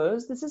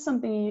disclosed, this is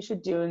something you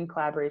should do in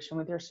collaboration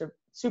with your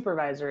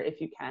supervisor if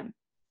you can.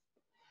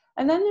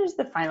 And then there's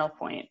the final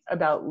point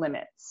about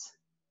limits.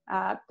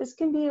 This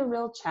can be a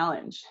real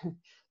challenge.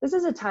 This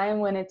is a time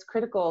when it's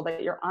critical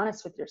that you're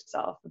honest with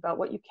yourself about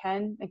what you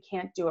can and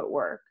can't do at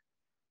work,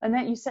 and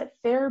that you set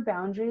fair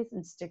boundaries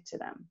and stick to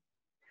them.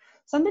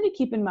 Something to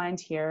keep in mind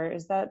here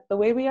is that the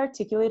way we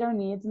articulate our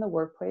needs in the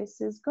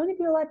workplace is going to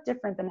be a lot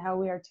different than how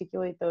we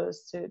articulate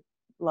those to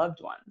loved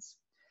ones.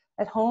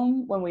 At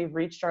home, when we've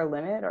reached our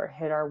limit or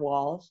hit our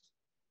walls,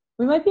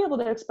 we might be able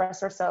to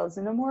express ourselves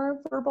in a more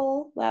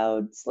verbal,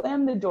 loud,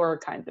 slam the door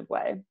kind of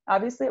way.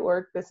 Obviously at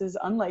work, this is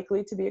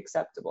unlikely to be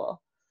acceptable.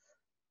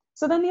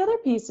 So then the other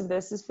piece of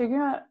this is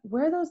figuring out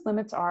where those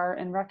limits are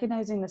and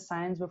recognizing the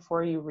signs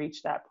before you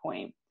reach that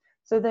point.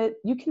 so that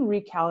you can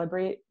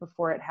recalibrate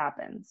before it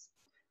happens.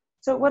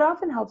 So what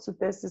often helps with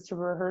this is to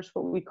rehearse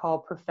what we call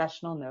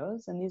professional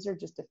no's, and these are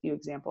just a few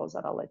examples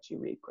that I'll let you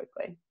read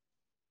quickly.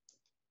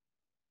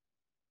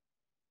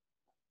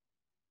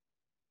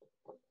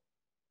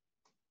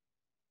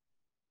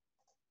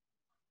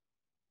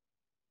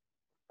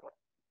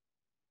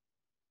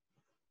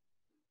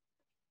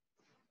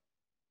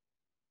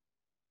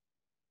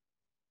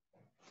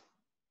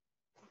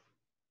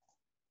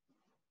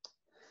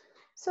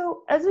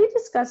 So as we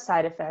discuss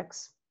side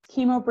effects,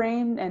 chemo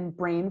brain and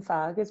brain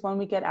fog is one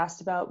we get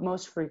asked about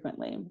most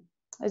frequently.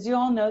 As you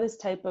all know, this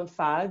type of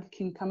fog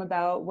can come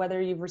about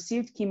whether you've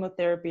received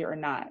chemotherapy or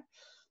not.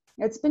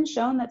 It's been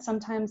shown that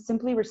sometimes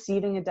simply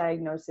receiving a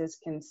diagnosis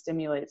can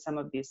stimulate some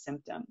of these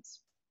symptoms.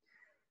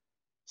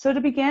 So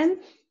to begin,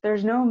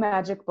 there's no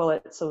magic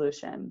bullet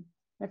solution.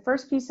 My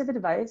first piece of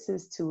advice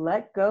is to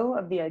let go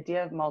of the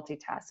idea of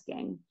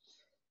multitasking,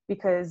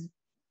 because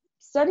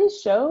studies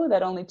show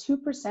that only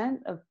 2%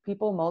 of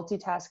people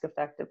multitask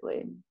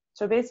effectively.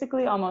 So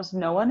basically, almost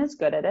no one is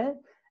good at it,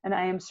 and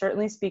I am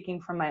certainly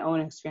speaking from my own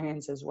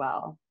experience as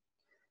well.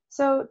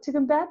 So to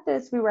combat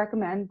this, we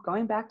recommend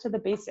going back to the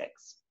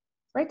basics.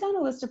 Write down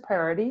a list of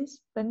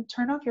priorities, then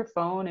turn off your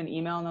phone and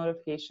email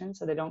notifications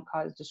so they don't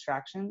cause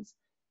distractions,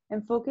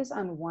 and focus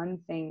on one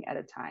thing at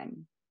a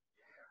time.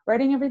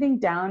 Writing everything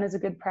down is a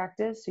good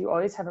practice so you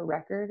always have a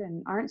record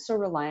and aren't so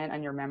reliant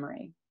on your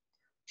memory.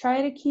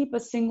 Try to keep a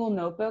single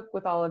notebook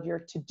with all of your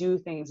to-do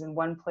things in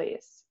one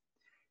place,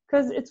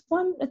 because it's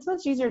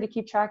much easier to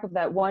keep track of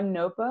that one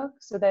notebook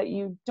so that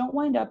you don't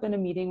wind up in a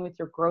meeting with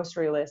your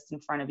grocery list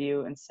in front of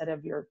you instead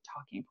of your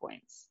talking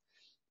points.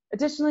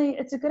 Additionally,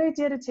 it's a good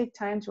idea to take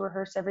time to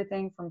rehearse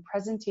everything from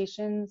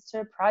presentations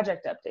to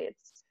project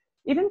updates,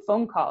 even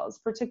phone calls,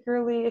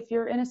 particularly if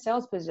you're in a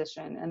sales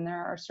position and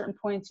there are certain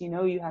points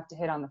you have to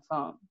hit on the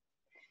phone.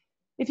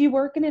 If you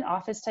work in an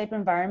office type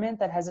environment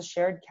that has a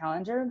shared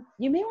calendar,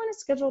 you may want to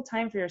schedule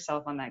time for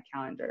yourself on that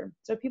calendar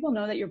so people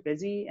know that you're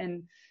busy,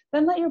 and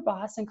then let your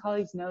boss and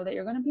colleagues know that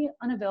you're going to be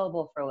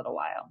unavailable for a little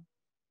while.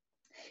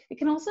 It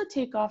can also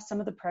take off some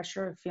of the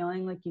pressure of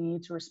feeling like you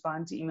need to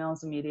respond to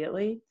emails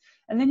immediately,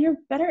 and then you're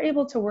better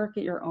able to work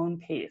at your own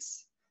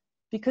pace,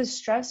 because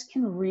stress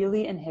can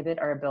really inhibit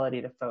our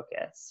ability to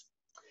focus.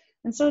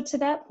 And so to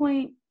that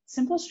point,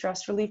 simple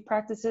stress relief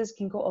practices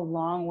can go a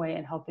long way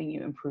in helping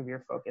you improve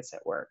your focus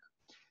at work.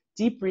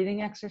 Deep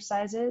breathing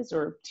exercises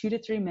or 2 to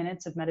 3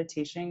 minutes of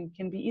meditation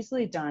can be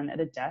easily done at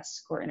a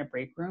desk or in a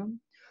break room,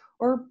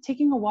 or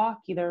taking a walk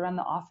either around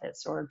the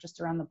office or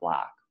just around the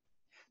block.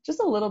 Just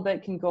a little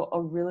bit can go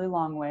a really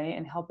long way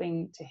in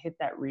helping to hit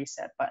that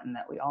reset button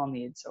that we all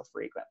need so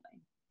frequently.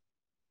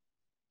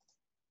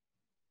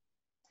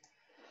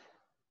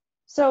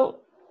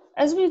 So,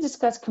 as we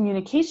discussed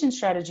communication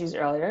strategies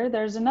earlier,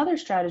 there's another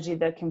strategy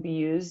that can be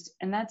used,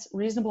 and that's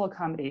reasonable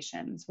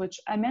accommodations, which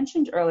I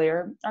mentioned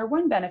earlier are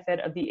one benefit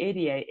of the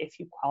ADA if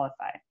you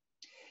qualify.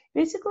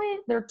 Basically,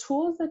 they're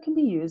tools that can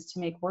be used to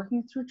make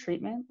working through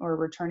treatment or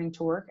returning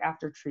to work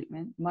after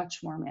treatment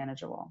much more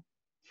manageable.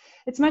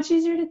 It's much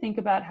easier to think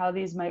about how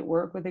these might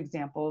work with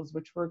examples,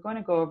 which we're going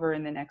to go over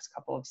in the next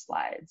couple of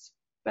slides.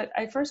 But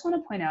I first want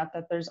to point out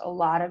that there's a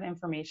lot of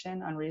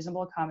information on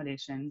reasonable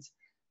accommodations,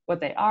 what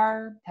they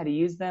are, how to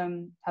use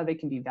them, how they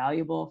can be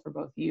valuable for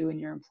both you and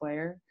your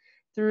employer,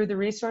 through the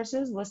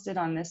resources listed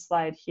on this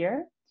slide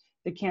here,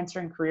 the Cancer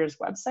and Careers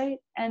website,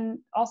 and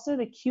also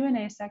the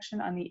Q&A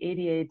section on the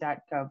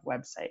ada.gov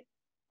website.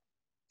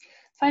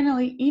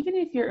 Finally, even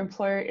if your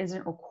employer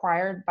isn't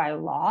required by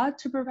law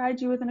to provide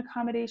you with an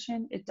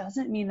accommodation, it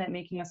doesn't mean that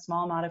making a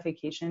small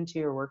modification to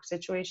your work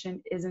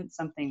situation isn't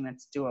something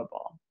that's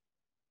doable.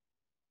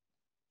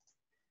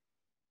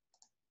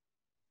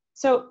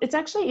 So it's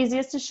actually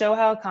easiest to show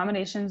how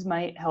accommodations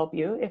might help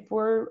you if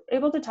we're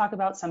able to talk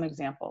about some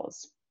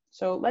examples.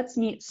 So let's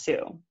meet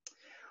Sue.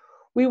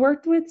 We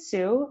worked with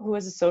Sue, who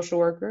was a social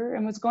worker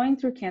and was going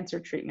through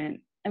cancer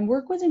treatment, and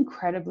work was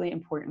incredibly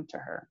important to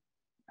her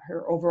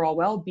overall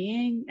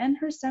well-being and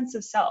her sense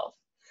of self.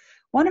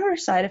 One of her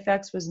side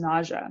effects was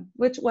nausea,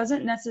 which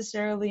wasn't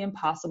necessarily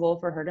impossible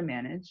for her to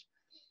manage,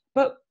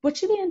 but what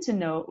she began to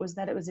note was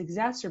that it was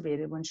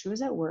exacerbated when she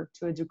was at work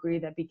to a degree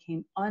that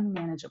became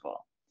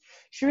unmanageable.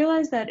 She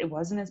realized that it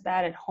wasn't as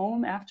bad at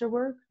home after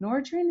work,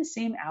 nor during the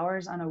same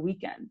hours on a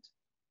weekend.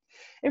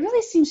 It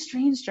really seemed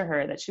strange to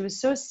her that she was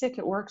so sick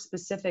at work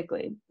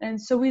specifically,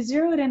 and so we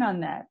zeroed in on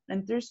that,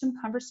 and through some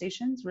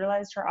conversations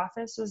realized her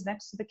office was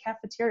next to the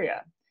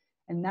cafeteria,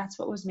 and that's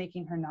what was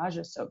making her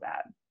nausea so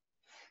bad.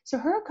 So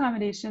her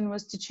accommodation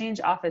was to change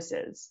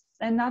offices,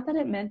 and not that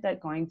it meant that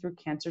going through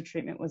cancer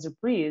treatment was a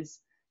breeze,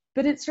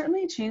 but it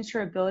certainly changed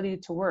her ability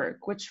to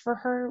work, which for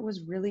her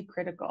was really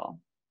critical.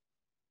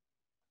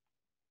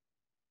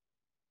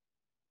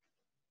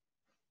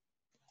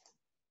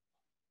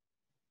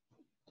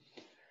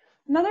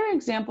 Another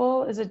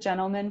example is a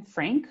gentleman,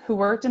 Frank, who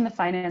worked in the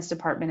finance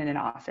department in an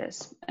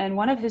office, and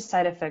one of his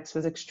side effects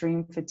was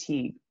extreme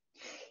fatigue.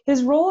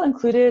 His role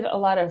included a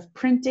lot of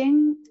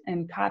printing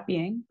and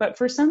copying, but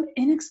for some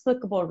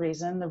inexplicable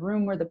reason, the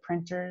room where the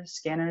printers,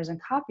 scanners,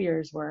 and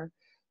copiers were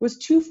was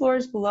 2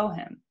 floors below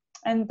him,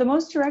 and the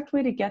most direct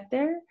way to get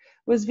there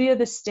was via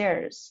the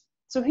stairs.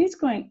 So he's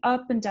going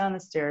up and down the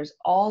stairs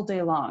all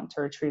day long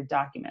to retrieve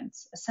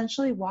documents,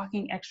 essentially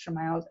walking extra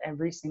miles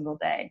every single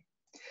day.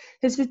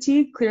 His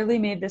fatigue clearly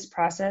made this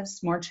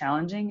process more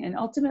challenging, and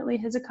ultimately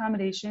his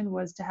accommodation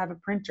was to have a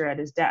printer at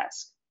his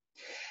desk.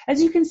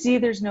 As you can see,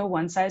 there's no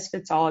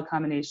one-size-fits-all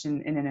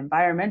accommodation in an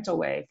environmental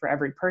way for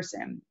every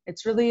person.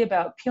 It's really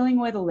about peeling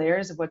away the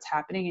layers of what's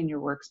happening in your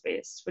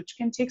workspace, which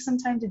can take some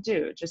time to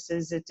do, just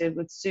as it did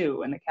with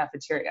Sue in the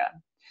cafeteria.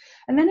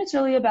 And then it's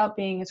really about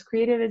being as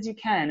creative as you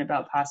can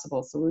about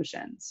possible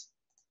solutions.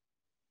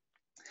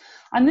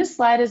 On this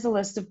slide is a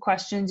list of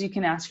questions you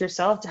can ask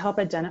yourself to help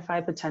identify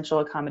potential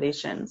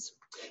accommodations.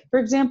 For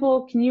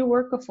example, can you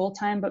work a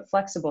full-time but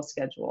flexible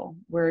schedule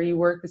where you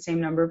work the same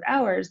number of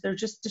hours, they're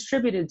just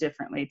distributed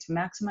differently to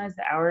maximize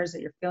the hours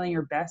that you're feeling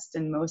your best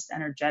and most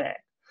energetic,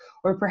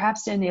 or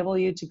perhaps to enable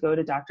you to go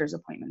to doctor's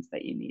appointments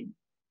that you need?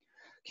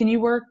 Can you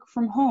work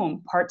from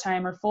home,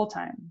 part-time or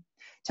full-time?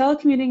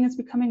 Telecommuting is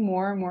becoming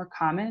more and more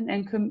common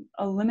and can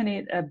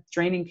eliminate a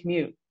draining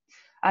commute.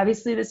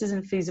 Obviously, this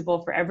isn't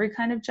feasible for every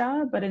kind of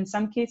job, but in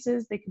some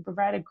cases, they can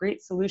provide a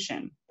great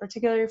solution,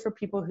 particularly for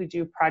people who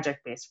do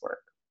project-based work.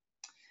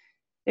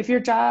 If your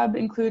job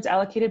includes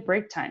allocated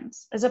break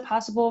times, is it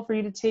possible for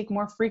you to take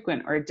more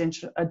frequent or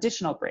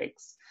additional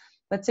breaks?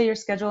 Let's say your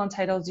schedule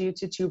entitles you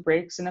to 2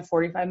 breaks and a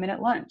 45-minute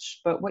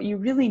lunch, but what you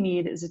really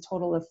need is a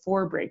total of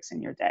 4 breaks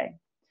in your day.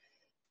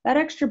 That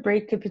extra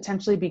break could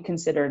potentially be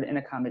considered an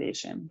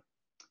accommodation.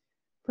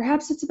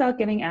 Perhaps it's about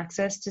getting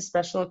access to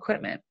special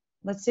equipment.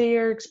 Let's say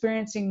you're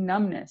experiencing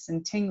numbness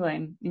and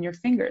tingling in your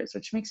fingers,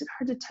 which makes it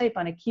hard to type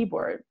on a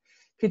keyboard.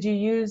 Could you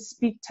use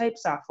Speak Type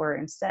software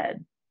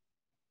instead?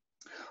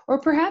 Or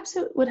perhaps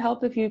it would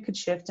help if you could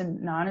shift a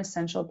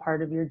non-essential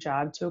part of your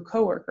job to a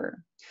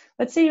coworker.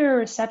 Let's say you're a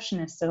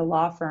receptionist at a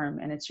law firm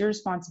and it's your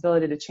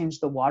responsibility to change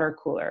the water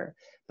cooler,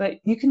 but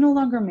you can no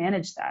longer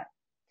manage that.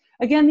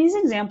 Again, these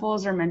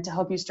examples are meant to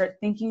help you start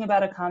thinking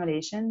about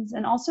accommodations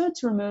and also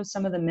to remove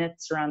some of the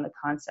myths around the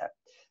concept,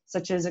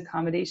 such as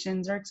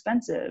accommodations are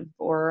expensive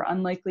or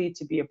unlikely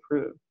to be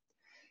approved.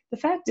 The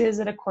fact is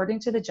that according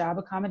to the Job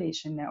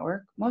Accommodation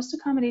Network, most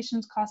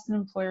accommodations cost an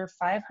employer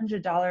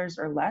 $500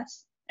 or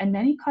less, and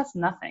many cost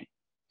nothing.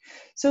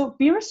 So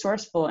be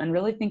resourceful and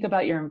really think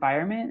about your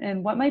environment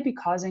and what might be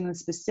causing the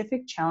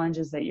specific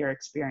challenges that you're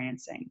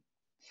experiencing.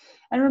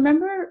 And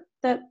remember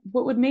that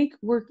what would make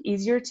work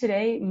easier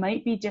today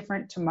might be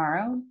different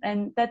tomorrow,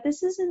 and that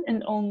this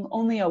isn't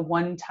only a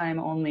one-time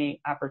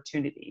only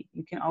opportunity.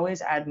 You can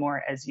always add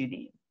more as you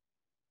need.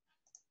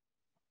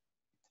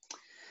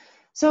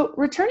 So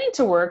returning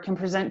to work can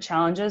present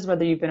challenges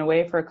whether you've been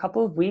away for a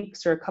couple of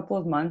weeks or a couple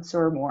of months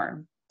or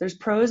more. There's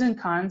pros and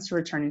cons to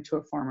returning to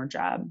a former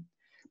job.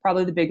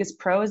 Probably the biggest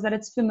pro is that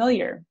it's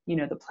familiar. You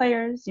know the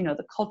players, you know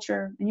the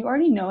culture, and you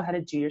already know how to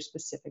do your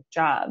specific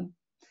job.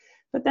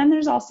 But then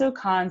there's also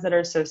cons that are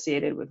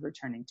associated with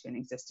returning to an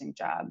existing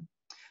job.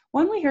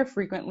 One we hear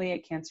frequently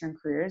at Cancer and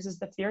Careers is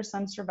the fear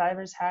some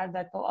survivors have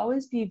that they'll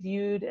always be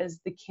viewed as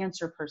the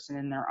cancer person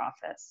in their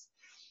office.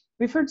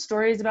 We've heard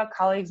stories about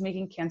colleagues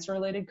making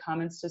cancer-related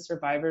comments to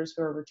survivors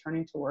who are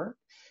returning to work.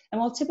 And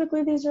while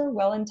typically these are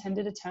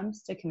well-intended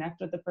attempts to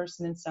connect with the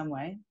person in some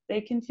way, they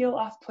can feel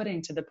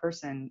off-putting to the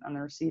person on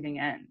the receiving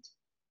end.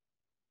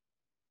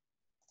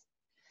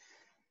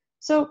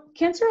 So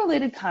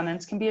cancer-related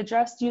comments can be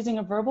addressed using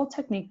a verbal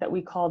technique that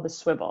we call the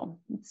swivel.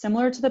 It's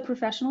similar to the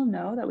professional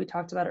no that we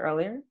talked about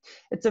earlier.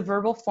 It's a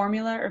verbal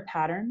formula or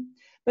pattern,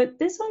 but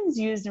this one is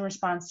used in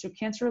response to a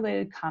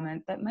cancer-related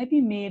comment that might be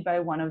made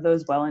by one of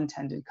those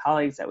well-intended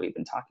colleagues that we've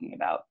been talking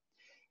about.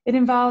 It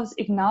involves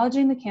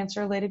acknowledging the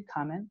cancer-related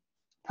comment,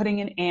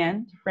 putting an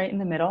 "and" right in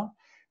the middle,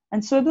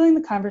 and swiveling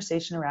the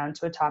conversation around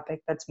to a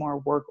topic that's more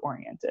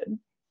work-oriented.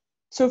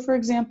 So for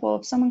example,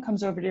 if someone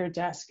comes over to your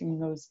desk and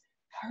goes,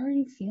 "How are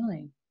you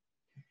feeling?"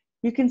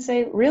 You can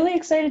say, "Really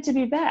excited to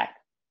be back.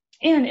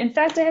 And in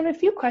fact, I have a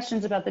few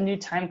questions about the new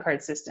time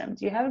card system.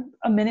 Do you have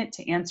a minute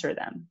to answer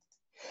them?"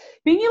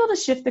 Being able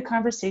to shift the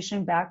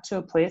conversation back to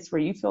a place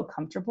where you feel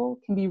comfortable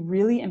can be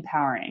really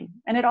empowering.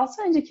 And it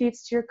also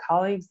indicates to your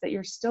colleagues that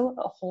you're still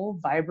a whole,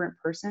 vibrant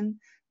person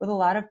with a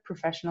lot of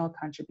professional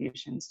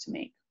contributions to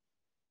make.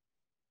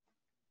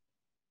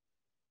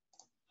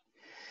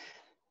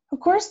 Of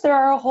course, there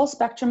are a whole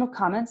spectrum of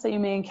comments that you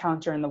may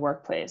encounter in the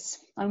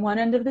workplace. On one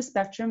end of the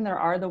spectrum, there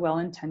are the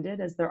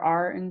well-intended, as there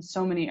are in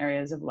so many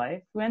areas of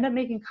life, who end up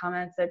making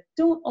comments that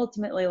don't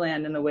ultimately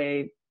land in the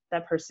way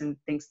that person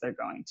thinks they're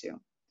going to.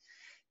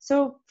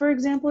 So, for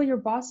example, your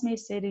boss may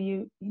say to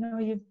you,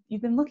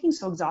 you've been looking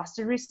so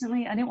exhausted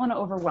recently, I didn't want to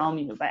overwhelm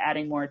you by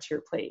adding more to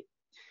your plate.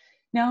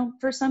 Now,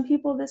 for some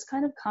people, this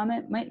kind of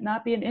comment might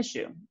not be an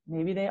issue.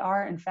 Maybe they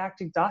are, in fact,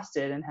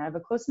 exhausted and have a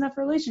close enough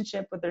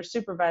relationship with their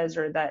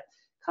supervisor that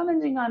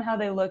commenting on how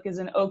they look is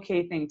an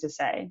okay thing to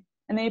say,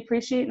 and they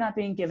appreciate not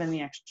being given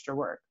the extra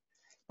work.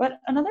 But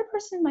another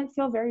person might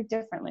feel very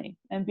differently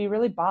and be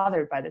really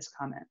bothered by this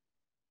comment.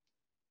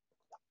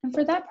 And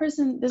for that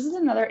person, this is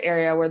another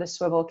area where the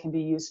swivel can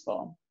be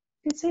useful.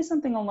 You could say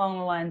something along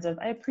the lines of,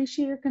 I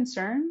appreciate your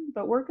concern,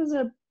 but work is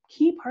a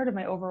key part of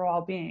my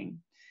overall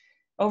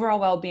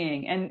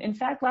well-being. And in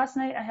fact, last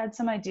night I had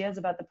some ideas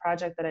about the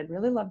project that I'd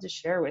really love to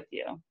share with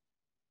you.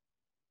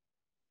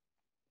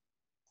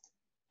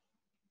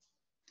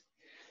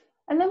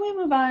 And then we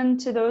move on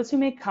to those who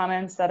make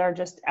comments that are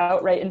just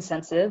outright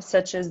insensitive,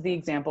 such as the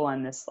example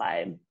on this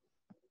slide.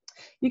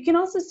 You can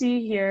also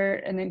see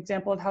here an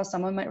example of how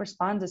someone might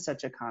respond to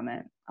such a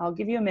comment. I'll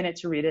give you a minute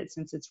to read it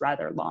since it's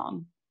rather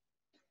long.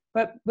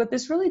 But what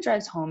this really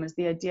drives home is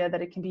the idea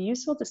that it can be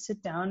useful to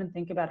sit down and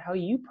think about how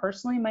you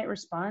personally might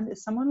respond if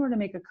someone were to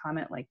make a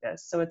comment like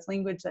this. So it's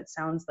language that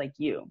sounds like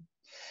you.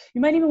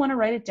 You might even want to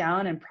write it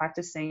down and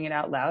practice saying it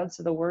out loud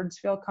so the words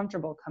feel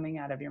comfortable coming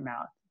out of your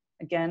mouth.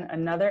 Again,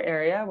 another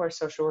area where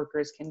social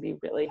workers can be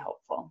really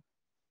helpful.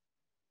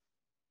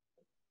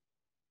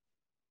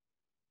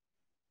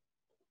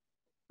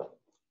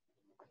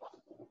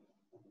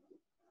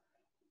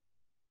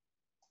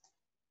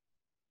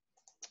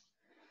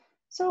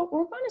 So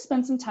we're going to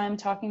spend some time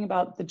talking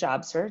about the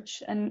job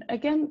search. And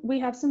again, we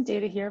have some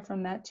data here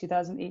from that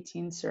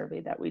 2018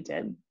 survey that we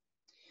did.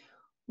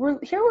 We're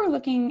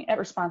looking at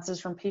responses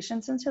from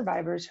patients and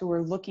survivors who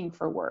were looking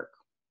for work.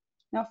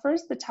 Now,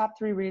 first, the top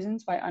 3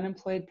 reasons why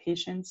unemployed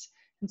patients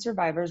and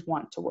survivors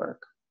want to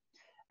work.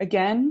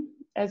 Again,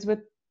 as with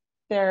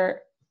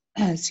our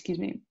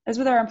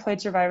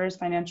employed survivors,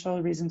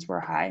 financial reasons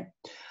were high.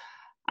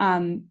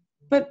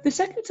 But the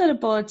second set of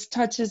bullets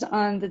touches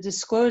on the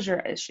disclosure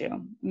issue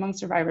among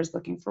survivors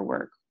looking for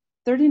work.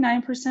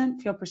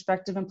 39% feel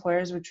prospective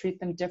employers would treat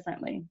them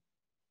differently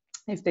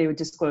if they would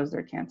disclose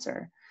their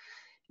cancer.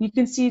 You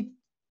can see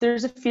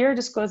there's a fear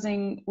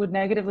disclosing would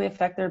negatively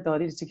affect their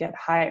ability to get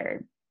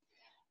hired.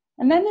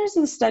 And then there's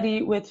the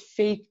study with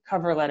fake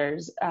cover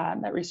letters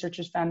that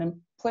researchers found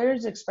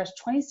employers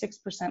expressed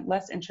 26%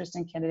 less interest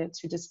in candidates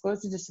who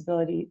disclosed a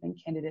disability than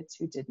candidates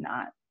who did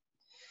not.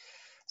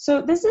 So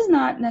this is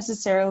not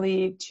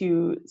necessarily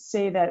to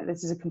say that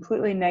this is a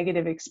completely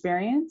negative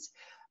experience,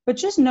 but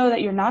just know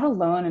that you're not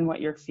alone in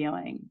what you're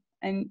feeling.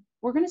 And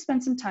we're going to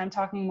spend some time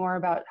talking more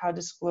about how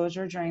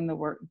disclosure during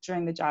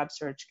the job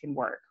search can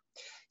work.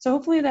 So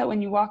hopefully that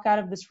when you walk out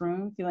of this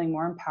room feeling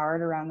more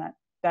empowered around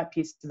that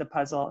piece of the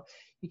puzzle,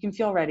 you can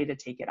feel ready to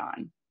take it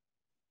on.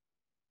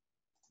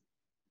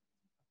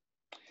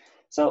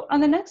 So on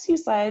the next few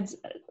slides,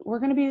 we're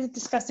going to be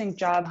discussing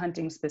job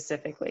hunting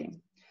specifically.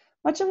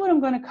 Much of what I'm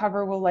going to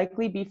cover will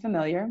likely be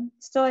familiar.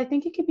 Still, I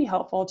think it could be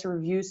helpful to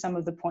review some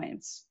of the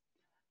points.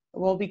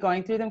 We'll be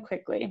going through them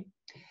quickly.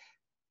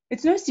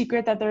 It's no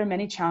secret that there are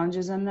many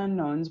challenges and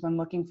unknowns when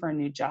looking for a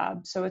new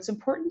job, so it's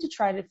important to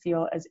try to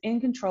feel as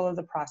in control of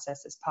the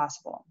process as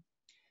possible.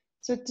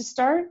 So to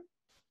start,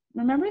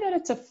 remember that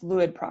it's a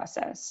fluid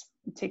process.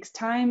 It takes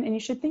time, and you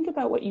should think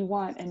about what you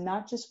want and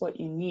not just what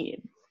you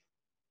need.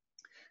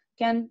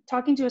 Again,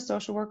 talking to a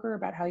social worker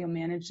about how you'll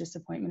manage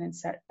disappointment and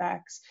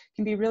setbacks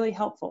can be really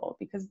helpful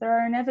because there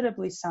are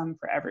inevitably some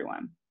for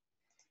everyone.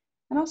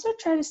 And also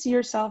try to see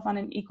yourself on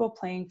an equal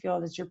playing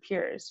field as your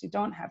peers who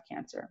don't have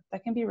cancer.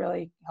 That can be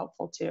really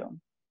helpful too.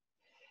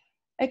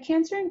 At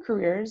Cancer and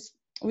Careers,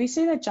 we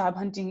say that job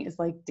hunting is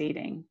like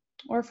dating,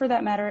 or for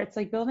that matter, it's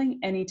like building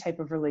any type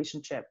of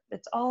relationship.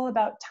 It's all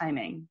about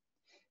timing.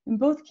 In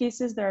both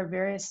cases, there are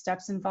various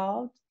steps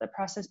involved. The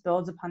process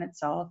builds upon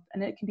itself,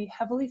 and it can be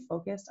heavily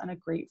focused on a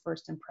great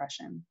first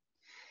impression.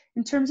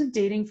 In terms of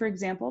dating, for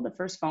example, the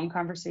first phone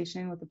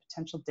conversation with a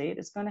potential date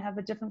is going to have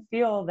a different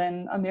feel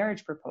than a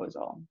marriage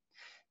proposal.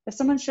 If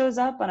someone shows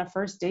up on a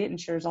first date and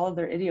shares all of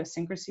their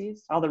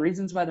idiosyncrasies, all the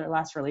reasons why their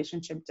last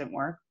relationship didn't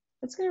work,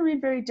 it's going to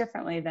read very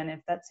differently than if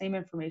that same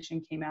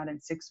information came out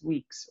in 6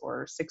 weeks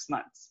or 6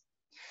 months.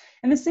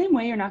 In the same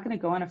way, you're not going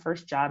to go on a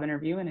first job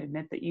interview and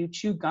admit that you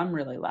chew gum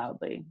really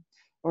loudly,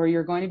 or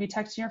you're going to be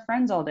texting your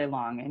friends all day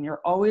long, and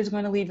you're always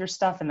going to leave your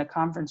stuff in the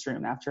conference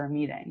room after a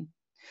meeting.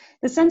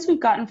 The sense we've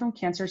gotten from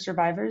cancer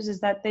survivors is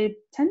that they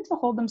tend to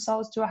hold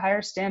themselves to a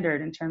higher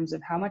standard in terms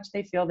of how much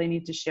they feel they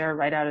need to share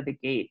right out of the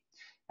gate,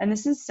 and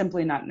this is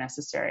simply not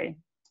necessary.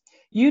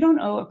 You don't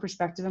owe a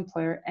prospective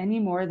employer any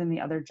more than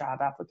the other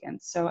job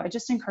applicants, so I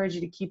just encourage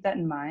you to keep that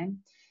in mind,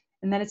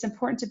 and that it's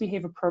important to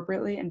behave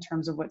appropriately in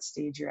terms of what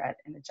stage you're at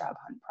in the job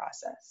hunt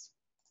process.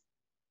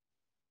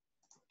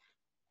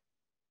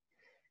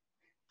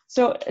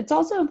 So it's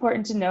also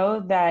important to know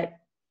that,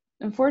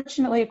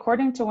 unfortunately,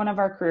 according to one of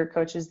our career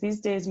coaches,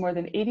 these days more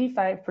than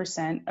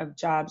 85% of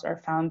jobs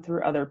are found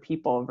through other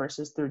people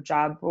versus through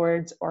job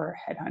boards or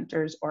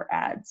headhunters or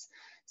ads.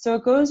 So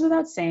it goes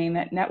without saying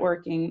that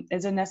networking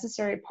is a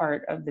necessary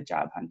part of the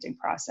job hunting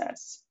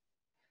process.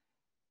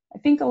 I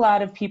think a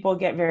lot of people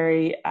get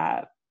very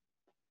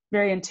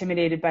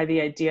intimidated by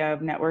the idea of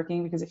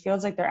networking because it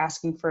feels like they're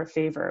asking for a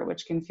favor,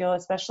 which can feel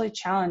especially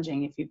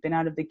challenging if you've been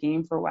out of the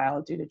game for a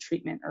while due to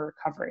treatment or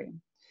recovery.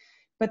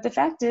 But the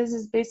fact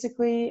is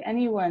basically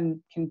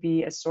anyone can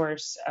be a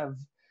source of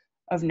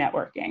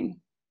networking.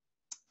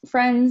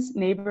 Friends,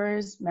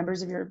 neighbors,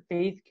 members of your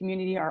faith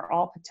community are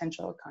all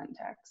potential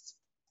contacts.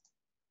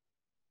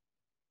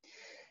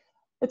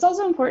 It's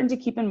also important to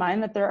keep in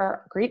mind that there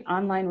are great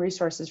online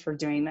resources for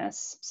doing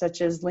this,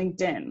 such as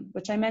LinkedIn,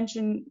 which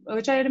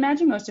I'd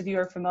imagine most of you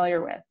are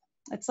familiar with.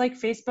 It's like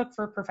Facebook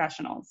for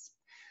professionals.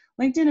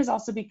 LinkedIn has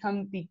also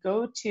become the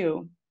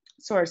go-to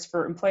source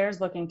for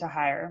employers looking to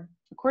hire.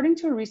 According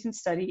to a recent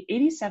study,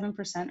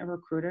 87% of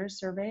recruiters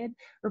surveyed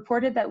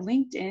reported that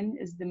LinkedIn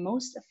is the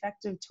most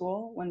effective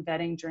tool when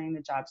vetting during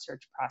the job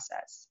search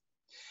process.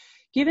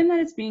 Given that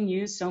it's being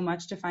used so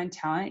much to find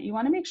talent, you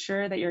want to make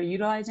sure that you're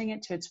utilizing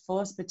it to its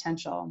fullest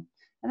potential.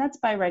 And that's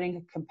by writing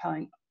a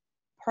compelling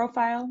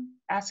profile,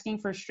 asking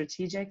for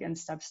strategic and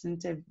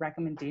substantive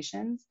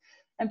recommendations,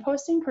 and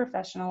posting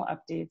professional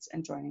updates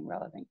and joining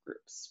relevant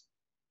groups.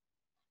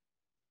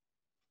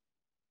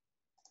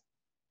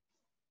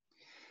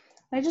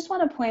 I just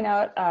want to point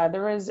out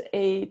there was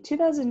a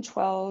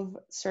 2012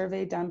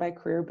 survey done by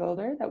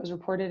CareerBuilder that was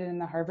reported in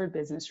the Harvard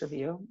Business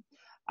Review.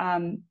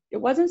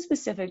 It wasn't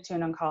specific to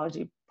an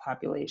oncology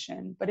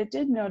population, but it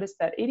did notice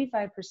that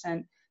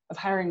 85% of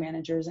hiring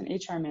managers and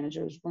HR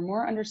managers were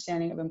more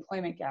understanding of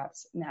employment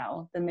gaps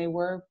now than they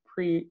were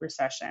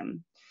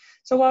pre-recession.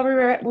 So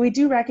while we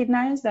do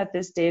recognize that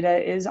this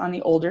data is on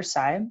the older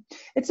side,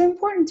 it's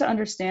important to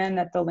understand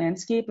that the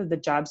landscape of the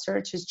job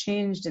search has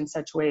changed in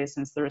such ways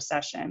since the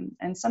recession,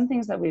 and some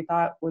things that we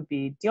thought would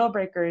be deal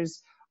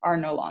breakers are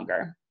no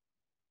longer.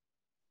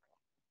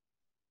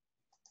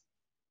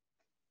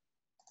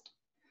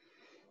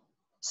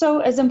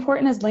 So as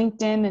important as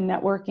LinkedIn and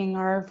networking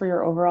are for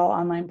your overall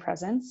online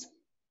presence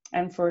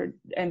and for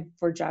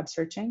job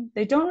searching,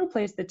 they don't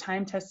replace the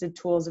time-tested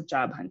tools of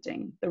job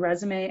hunting, the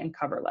resume and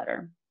cover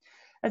letter.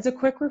 As a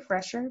quick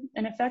refresher,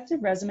 an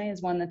effective resume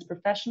is one that's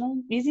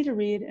professional, easy to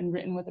read, and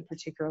written with a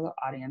particular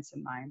audience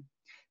in mind.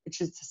 It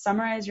should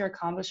summarize your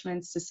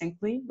accomplishments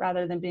succinctly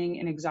rather than being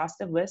an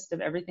exhaustive list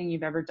of everything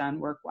you've ever done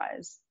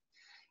work-wise.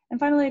 And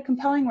finally, a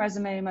compelling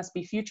resume must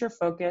be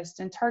future-focused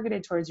and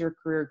targeted towards your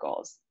career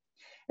goals.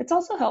 It's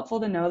also helpful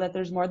to know that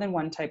there's more than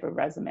one type of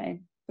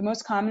resume. The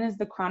most common is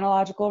the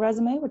chronological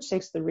resume, which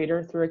takes the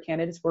reader through a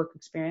candidate's work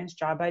experience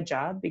job by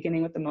job,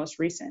 beginning with the most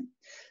recent.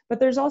 But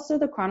there's also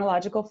the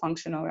chronological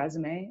functional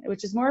resume,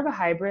 which is more of a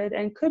hybrid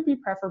and could be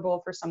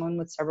preferable for someone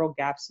with several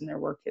gaps in their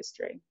work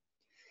history.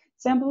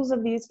 Samples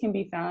of these can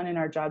be found in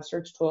our job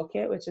search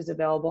toolkit, which is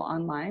available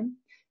online.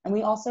 And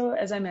we also,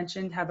 as I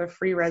mentioned, have a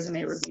free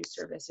resume review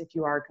service if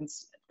you are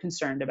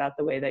concerned about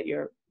the way that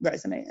your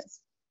resume is.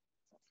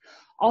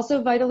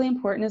 Also vitally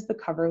important is the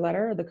cover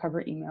letter or the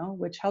cover email,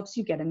 which helps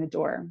you get in the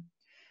door.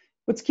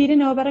 What's key to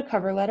know about a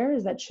cover letter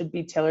is that it should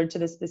be tailored to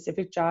the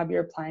specific job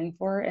you're applying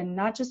for and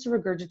not just a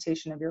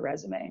regurgitation of your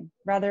resume.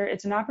 Rather,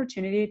 it's an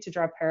opportunity to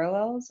draw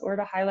parallels or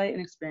to highlight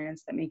an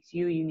experience that makes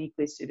you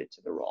uniquely suited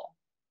to the role.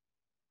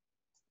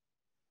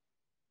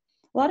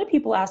 A lot of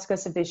people ask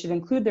us if they should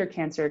include their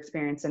cancer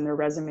experience in their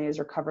resumes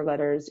or cover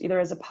letters, either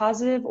as a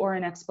positive or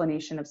an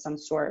explanation of some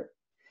sort.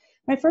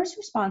 My first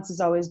response is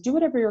always do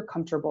whatever you're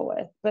comfortable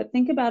with, but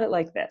think about it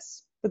like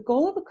this. The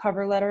goal of a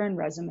cover letter and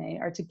resume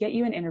are to get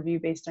you an interview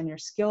based on your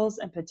skills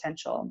and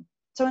potential.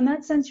 So in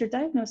that sense, your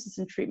diagnosis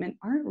and treatment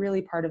aren't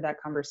really part of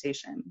that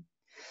conversation.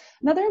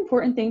 Another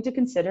important thing to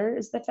consider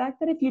is the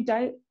fact that if you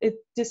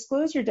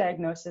disclose your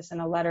diagnosis in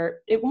a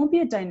letter, it won't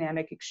be a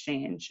dynamic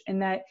exchange in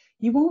that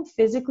you won't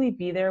physically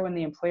be there when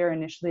the employer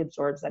initially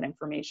absorbs that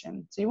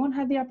information. So you won't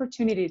have the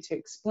opportunity to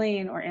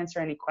explain or answer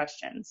any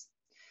questions.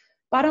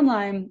 Bottom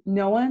line,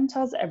 no one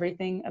tells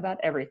everything about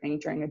everything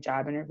during a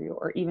job interview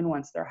or even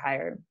once they're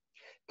hired.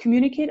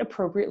 Communicate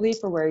appropriately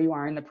for where you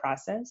are in the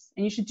process,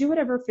 and you should do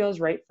whatever feels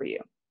right for you.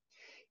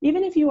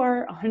 Even if you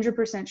are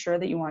 100% sure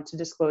that you want to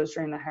disclose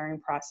during the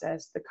hiring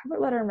process, the cover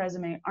letter and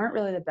resume aren't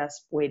really the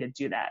best way to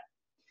do that.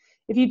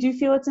 If you do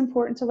feel it's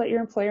important to let your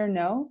employer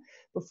know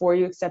before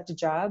you accept a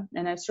job,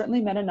 and I've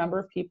certainly met a number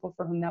of people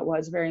for whom that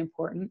was very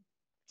important,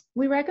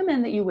 we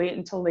recommend that you wait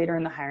until later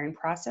in the hiring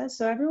process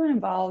so everyone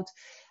involved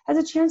has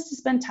a chance to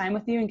spend time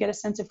with you and get a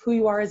sense of who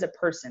you are as a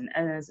person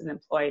and as an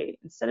employee,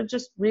 instead of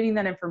just reading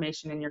that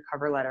information in your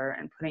cover letter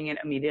and putting it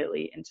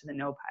immediately into the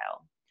no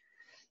pile.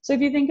 So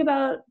if you think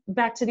about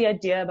back to the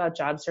idea about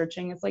job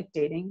searching, it's like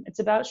dating. It's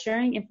about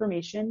sharing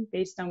information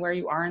based on where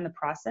you are in the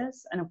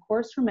process. And of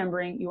course,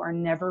 remembering you are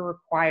never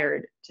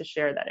required to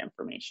share that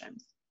information.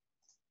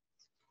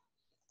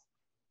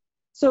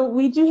 So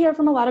we do hear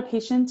from a lot of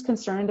patients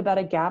concerned about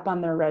a gap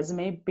on their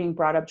resume being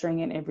brought up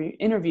during an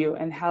interview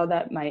and how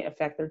that might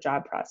affect their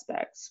job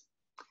prospects.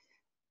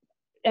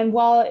 And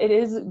while it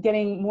is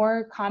getting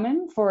more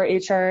common for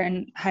HR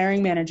and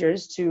hiring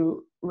managers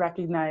to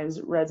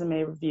recognize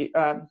resume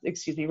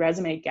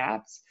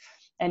gaps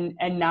and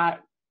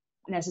not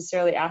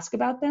necessarily ask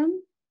about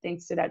them,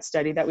 thanks to that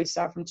study that we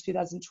saw from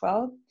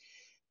 2012,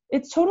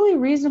 it's totally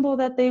reasonable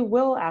that they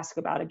will ask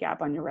about a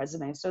gap on your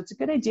resume. So it's a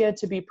good idea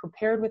to be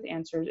prepared with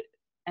answers.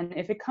 And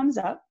if it comes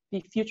up, be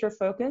future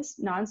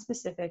focused,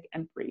 non-specific,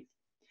 and brief.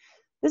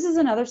 This is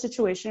another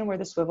situation where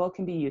the swivel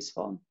can be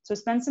useful. So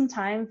spend some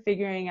time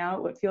figuring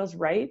out what feels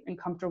right and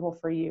comfortable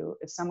for you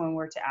if someone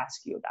were to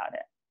ask you about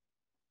it.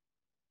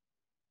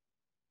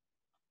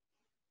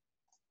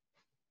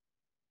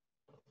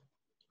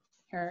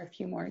 Here are a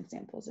few more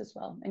examples as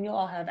well. And you'll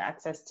all have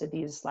access to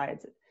these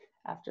slides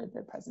after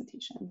the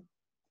presentation.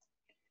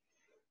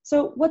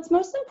 So what's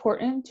most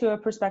important to a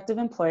prospective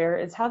employer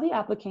is how the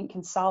applicant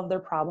can solve their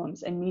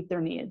problems and meet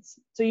their needs.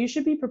 So you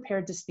should be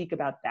prepared to speak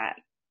about that.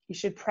 You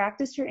should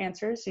practice your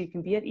answers so you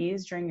can be at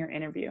ease during your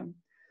interview.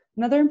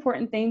 Another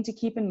important thing to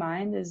keep in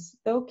mind is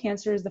though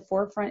cancer is the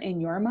forefront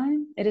in your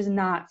mind, it is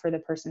not for the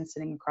person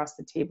sitting across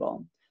the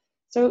table.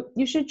 So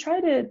you should try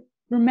to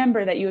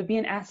remember that you would be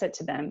an asset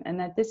to them and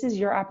that this is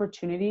your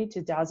opportunity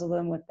to dazzle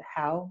them with the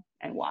how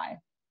and why.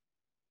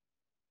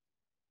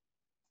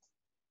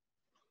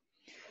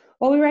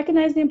 While we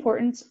recognize the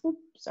importance,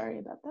 sorry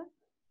about that.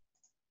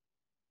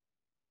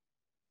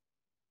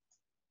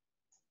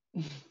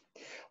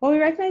 While we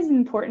recognize the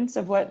importance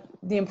of what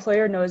the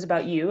employer knows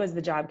about you as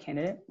the job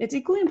candidate, it's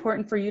equally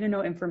important for you to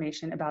know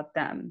information about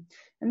them.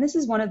 And this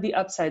is one of the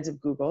upsides of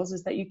Google's,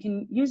 is that you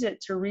can use it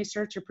to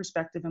research your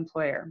prospective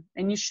employer,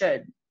 and you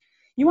should.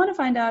 You want to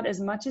find out as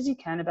much as you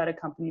can about a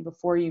company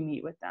before you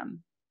meet with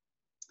them.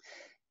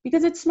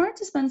 Because it's smart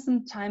to spend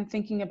some time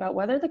thinking about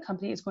whether the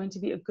company is going to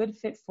be a good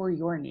fit for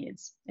your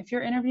needs. If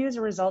your interview is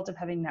a result of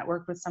having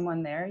networked with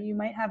someone there, you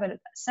might have a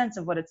sense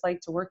of what it's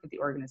like to work at the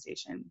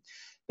organization.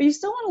 But you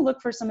still want to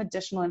look for some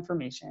additional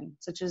information,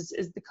 such as,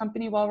 is the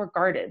company well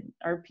regarded?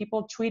 Are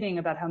people tweeting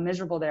about how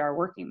miserable they are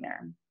working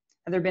there?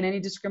 Have there been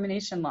any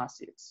discrimination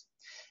lawsuits?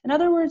 In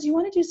other words, you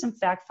want to do some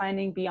fact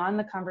finding beyond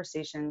the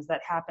conversations that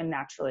happen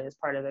naturally as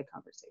part of the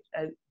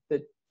conversation,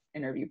 the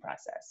interview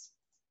process.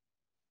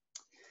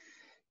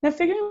 Now,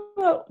 figuring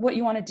out what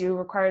you want to do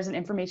requires an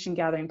information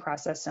gathering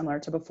process similar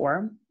to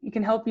before. It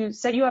can help you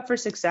set you up for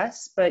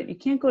success, but you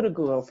can't go to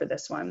Google for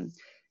this one.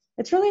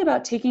 It's really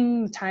about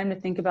taking time to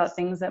think about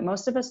things that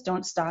most of us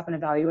don't stop and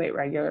evaluate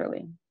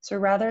regularly. So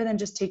rather than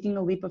just taking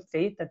a leap of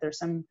faith that there's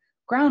some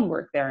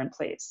groundwork there in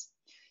place,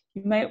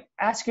 you might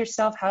ask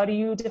yourself, how do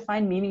you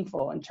define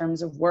meaningful in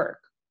terms of work?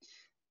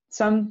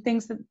 Some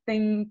things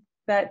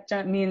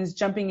that means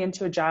jumping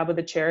into a job with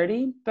a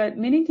charity, but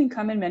meaning can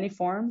come in many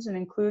forms and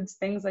includes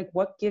things like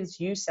what gives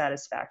you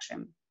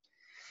satisfaction.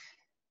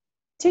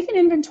 Take an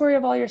inventory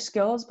of all your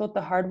skills, both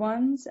the hard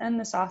ones and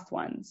the soft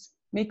ones.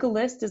 Make a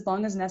list as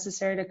long as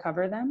necessary to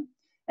cover them,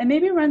 and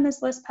maybe run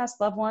this list past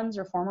loved ones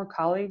or former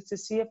colleagues to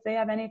see if they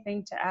have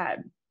anything to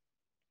add.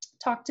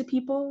 Talk to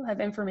people, have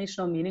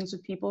informational meetings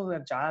with people who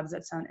have jobs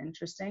that sound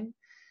interesting.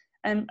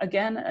 And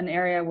again, an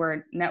area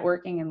where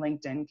networking and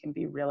LinkedIn can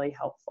be really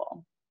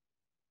helpful.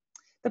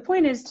 The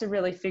point is to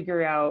really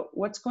figure out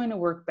what's going to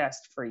work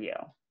best for you.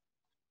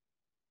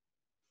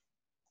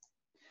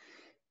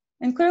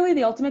 And clearly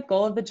the ultimate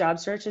goal of the job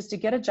search is to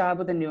get a job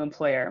with a new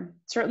employer.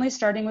 Certainly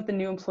starting with a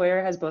new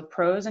employer has both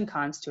pros and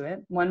cons to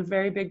it. One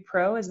very big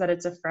pro is that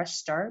it's a fresh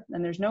start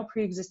and there's no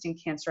pre-existing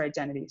cancer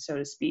identity, so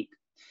to speak.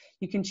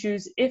 You can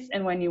choose if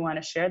and when you want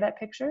to share that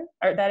picture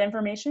or that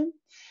information.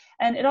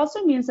 And it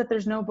also means that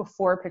there's no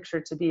before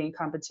picture to be in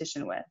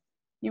competition with.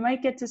 You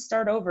might get to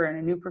start over in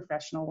a new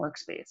professional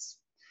workspace.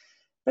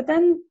 But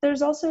then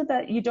there's also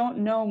that you don't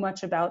know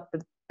much about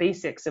the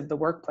basics of the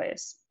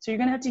workplace. So you're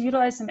going to have to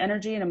utilize some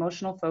energy and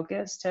emotional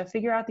focus to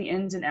figure out the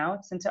ins and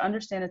outs and to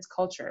understand its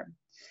culture.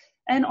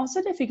 And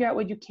also to figure out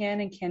what you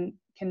can and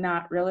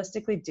cannot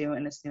realistically do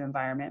in this new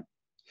environment.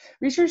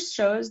 Research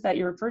shows that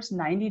your first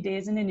 90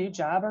 days in a new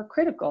job are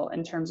critical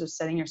in terms of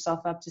setting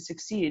yourself up to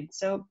succeed.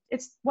 So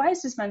it's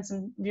wise to spend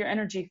some of your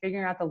energy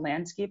figuring out the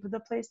landscape of the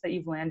place that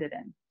you've landed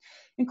in,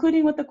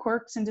 including what the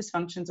quirks and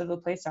dysfunctions of the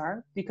place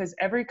are, because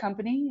every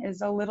company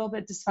is a little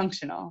bit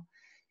dysfunctional,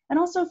 and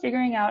also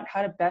figuring out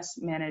how to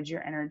best manage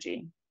your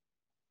energy.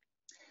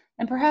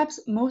 And perhaps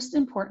most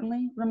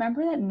importantly,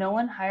 remember that no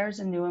one hires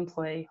a new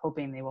employee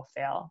hoping they will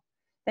fail.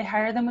 They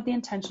hire them with the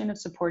intention of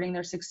supporting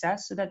their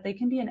success so that they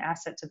can be an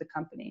asset to the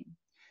company.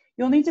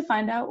 You'll need to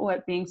find out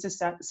what being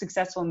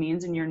successful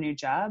means in your new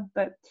job,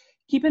 but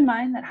keep in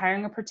mind that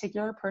hiring a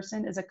particular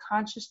person is a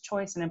conscious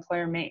choice an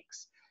employer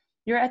makes.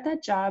 You're at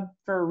that job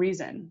for a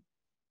reason,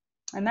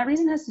 and that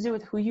reason has to do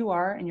with who you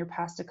are and your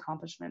past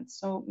accomplishments,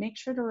 so make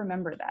sure to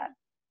remember that.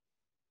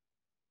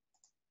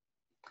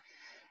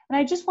 And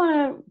I just want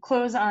to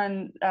close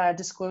on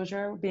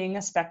disclosure being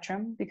a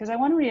spectrum, because I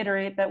want to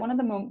reiterate that one of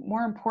the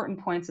more important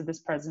points of this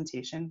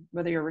presentation,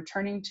 whether you're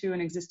returning to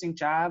an existing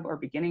job or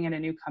beginning at a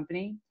new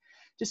company,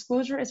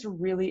 disclosure is a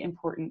really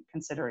important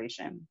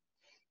consideration.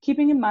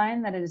 Keeping in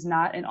mind that it is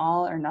not an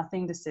all or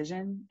nothing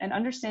decision, and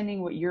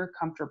understanding what you're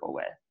comfortable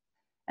with.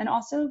 And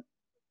also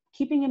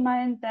keeping in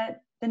mind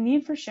that the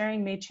need for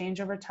sharing may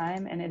change over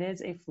time, and it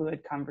is a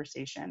fluid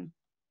conversation.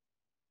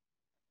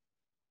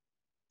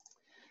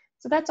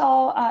 So that's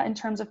all in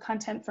terms of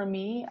content from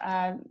me.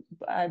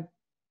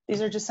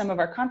 These are just some of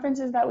our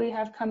conferences that we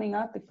have coming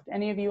up. If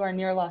any of you are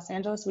near Los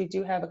Angeles, we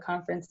do have a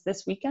conference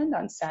this weekend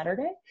on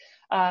Saturday.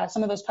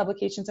 Some of those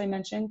publications I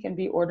mentioned can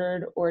be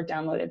ordered or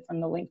downloaded from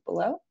the link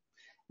below.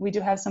 We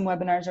do have some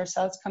webinars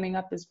ourselves coming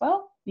up as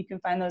well. You can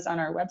find those on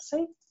our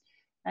website.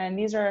 And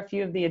these are a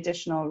few of the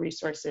additional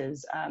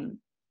resources,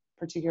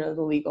 particularly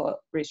the legal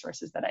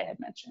resources that I had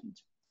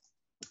mentioned.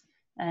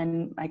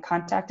 and my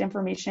contact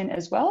information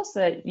as well, so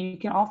that you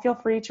can all feel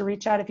free to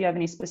reach out if you have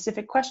any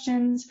specific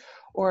questions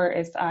or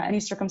if any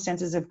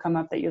circumstances have come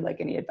up that you'd like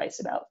any advice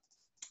about.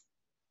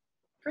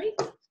 Great.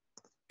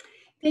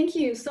 Thank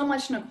you so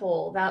much,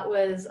 Nicole. That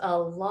was a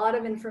lot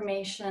of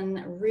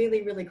information,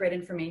 really, really great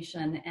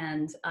information,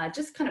 and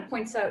just kind of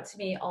points out to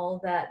me all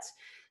that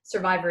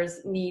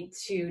survivors need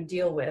to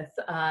deal with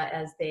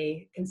as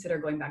they consider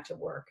going back to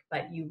work,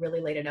 but you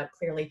really laid it out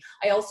clearly.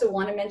 I also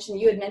want to mention,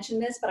 you had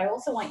mentioned this, but I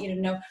also want you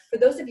to know, for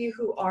those of you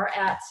who are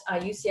at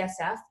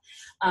UCSF,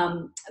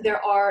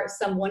 there are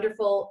some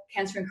wonderful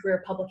cancer and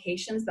career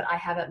publications that I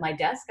have at my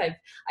desk.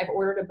 I've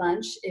ordered a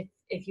bunch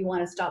if you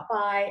want to stop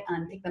by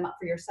and pick them up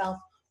for yourself,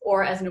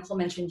 or as Nicole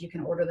mentioned, you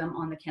can order them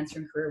on the Cancer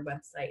and Career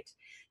website.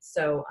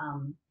 So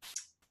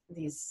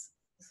these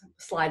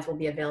slides will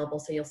be available,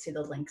 so you'll see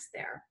the links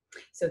there.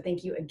 So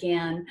thank you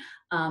again.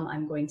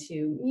 I'm going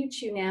to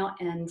mute you now,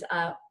 and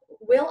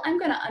Will, I'm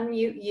going to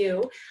unmute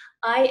you.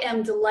 I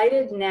am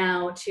delighted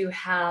now to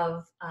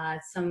have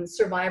some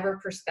survivor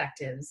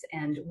perspectives,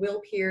 and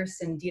Will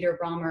Pearce and Dieter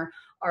Brommer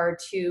are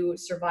two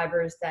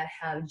survivors that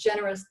have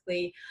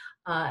generously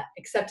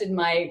accepted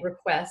my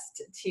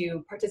request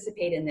to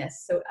participate in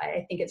this. So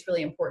I think it's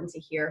really important to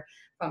hear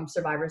from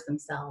survivors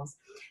themselves.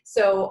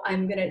 So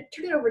I'm going to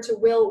turn it over to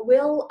Will.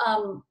 Will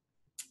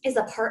is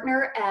a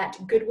partner at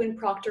Goodwin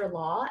Proctor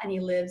Law, and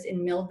he lives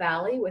in Mill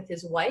Valley with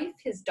his wife,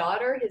 his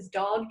daughter, his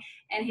dog,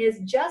 and his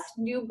just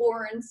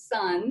newborn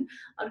son,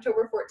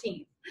 October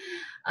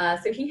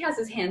 14th. So he has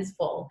his hands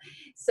full.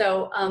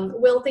 So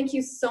Will, thank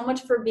you so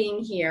much for being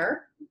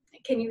here.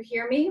 Can you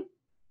hear me?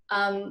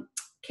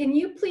 Can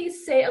you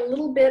please say a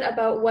little bit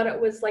about what it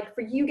was like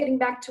for you getting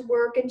back to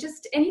work, and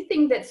just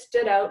anything that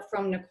stood out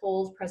from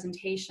Nicole's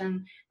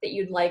presentation that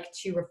you'd like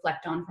to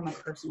reflect on from a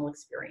personal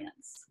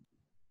experience?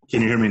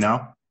 Can you hear me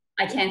now?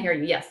 I can hear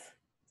you, yes.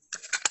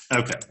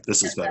 Okay,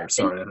 this is better.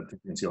 Sorry, I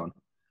had things going.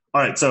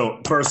 All right, so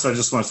first I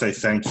just want to say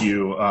thank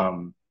you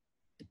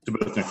to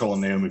both Nicole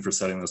and Naomi for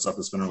setting this up.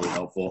 It's been really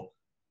helpful.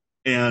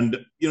 And,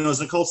 you know,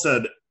 as Nicole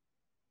said,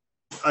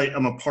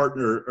 I'm a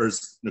partner, or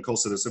as Nicole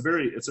said, it's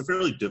a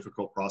fairly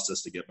difficult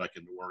process to get back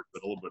into work,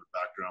 but a little bit of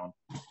background.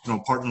 You know, I'm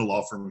a partner in a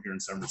law firm here in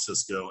San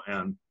Francisco,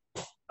 and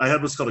I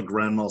had what's called a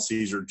grand mal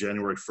seizure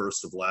January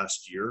 1st of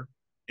last year.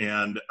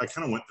 And I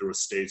kind of went through a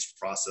staged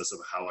process of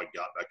how I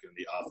got back into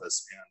the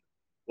office. And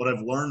what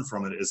I've learned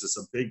from it is it's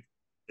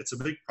a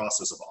big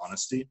process of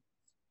honesty.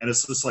 And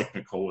it's just like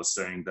Nicole was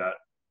saying, that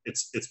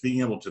it's being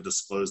able to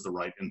disclose the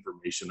right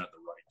information at the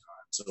right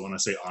time. So when I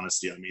say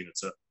honesty, I mean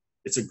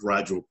it's a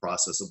gradual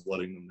process of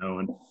letting them know.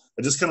 And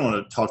I just kind of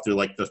want to talk through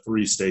like the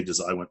 3 stages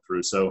I went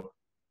through. So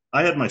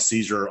I had my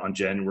seizure on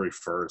January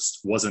 1st,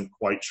 wasn't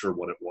quite sure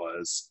what it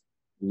was,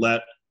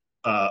 let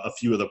a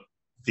few of the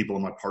people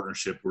in my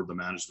partnership who were the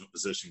management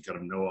position kind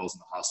of know I was in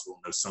the hospital,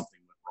 know something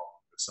went wrong,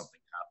 know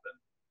something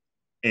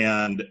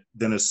happened. And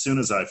then as soon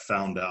as I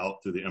found out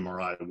through the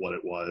MRI what it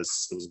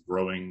was a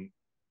growing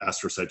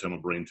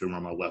astrocytoma brain tumor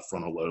on my left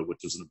frontal lobe,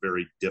 which is a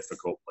very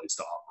difficult place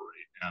to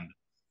operate. And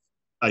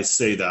I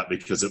say that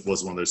because it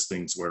was one of those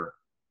things where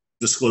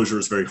disclosure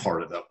is very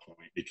hard at that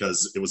point,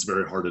 because it was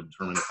very hard to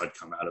determine if I'd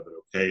come out of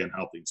it okay and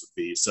how things would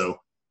be. So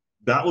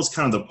that was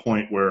kind of the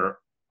point where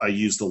I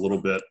used a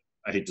little bit,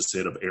 I hate to say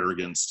it, of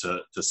arrogance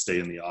to stay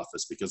in the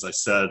office, because I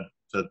said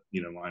to,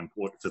 you know,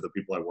 to the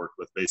people I worked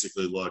with,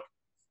 basically, look,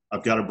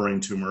 I've got a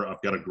brain tumor.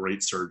 I've got a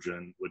great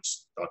surgeon,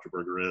 which Dr.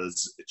 Berger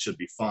is. It should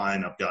be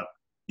fine. I've got,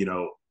 you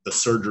know, the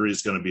surgery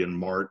is going to be in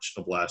March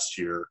of last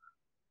year.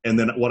 And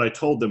then what I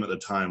told them at the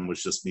time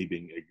was just me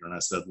being ignorant. I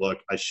said, look,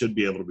 I should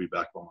be able to be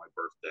back on my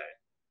birthday.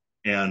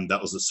 And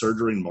that was the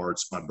surgery in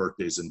March. My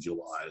birthday's in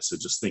July. So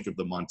just think of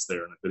the months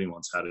there. And if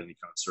anyone's had any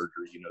kind of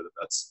surgery, you know that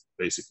that's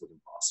basically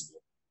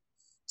impossible.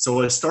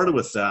 So I started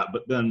with that,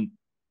 but then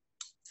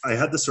I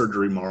had the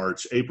surgery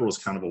March. April was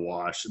kind of a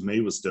wash. May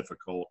was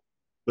difficult.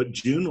 But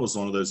June was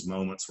one of those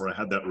moments where I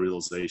had that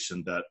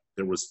realization that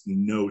there was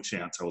no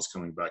chance I was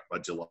coming back by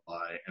July.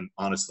 And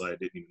honestly, I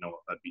didn't even know if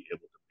I'd be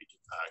able to make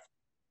it back.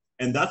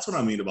 And that's what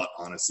I mean about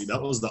honesty.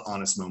 That was the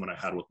honest moment I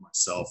had with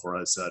myself, where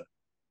I said,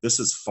 this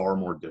is far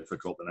more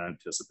difficult than I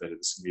anticipated.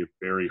 This is going to be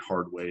a very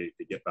hard way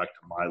to get back to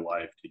my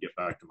life, to get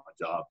back to my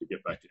job, to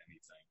get back to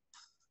anything.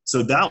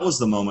 So that was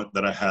the moment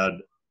that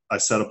I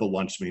set up a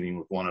lunch meeting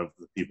with one of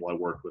the people I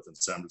worked with in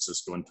San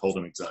Francisco and told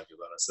him exactly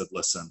that. I said,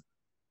 listen,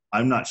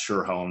 I'm not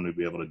sure how I'm going to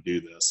be able to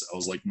do this. I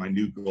was like, my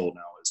new goal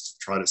now is to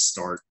try to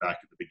start back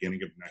at the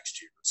beginning of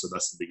next year. So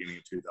that's the beginning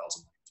of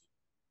 2019.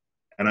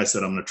 And I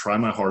said, I'm going to try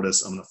my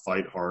hardest. I'm going to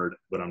fight hard,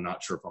 but I'm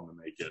not sure if I'm going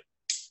to make it.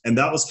 And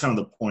that was kind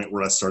of the point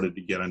where I started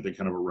to get into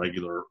kind of a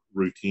regular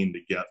routine to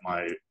get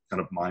my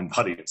kind of mind,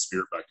 body, and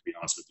spirit back, to be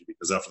honest with you,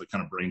 because after the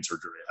kind of brain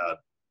surgery I had,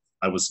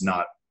 I was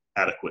not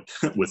adequate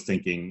with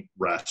thinking,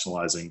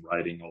 rationalizing,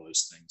 writing, all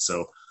those things.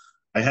 So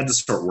I had to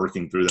start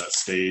working through that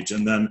stage.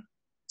 And then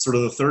sort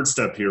of the third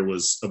step here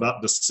was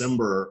about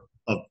December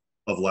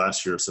of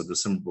last year. So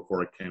December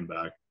before I came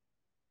back,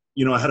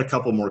 you know, I had a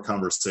couple more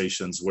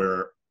conversations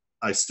where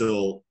I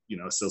still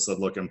said,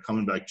 look, I'm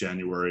coming back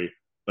January,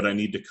 but I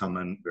need to come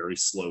in very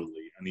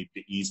slowly. I need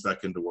to ease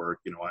back into work.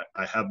 You know,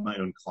 I have my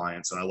own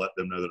clients, and I let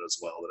them know that as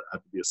well, that it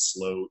had to be a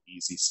slow,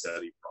 easy,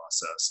 steady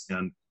process.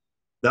 And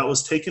that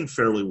was taken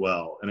fairly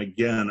well. And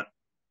again,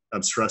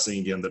 I'm stressing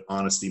again that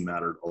honesty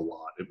mattered a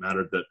lot. It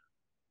mattered that,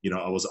 you know,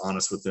 I was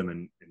honest with them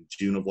in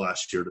June of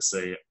last year to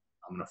say,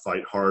 I'm going to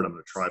fight hard. I'm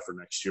going to try for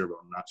next year, but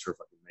I'm not sure if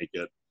I can make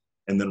it.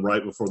 And then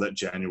right before that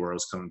January, I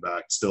was coming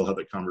back, still had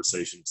that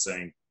conversation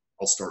saying,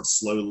 I'll start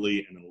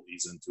slowly and then we'll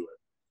ease into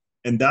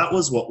it. And that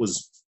was what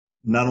was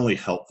not only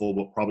helpful,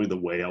 but probably the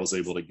way I was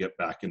able to get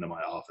back into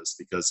my office,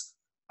 because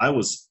I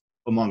was,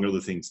 among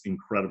other things,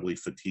 incredibly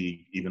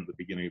fatigued even at the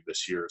beginning of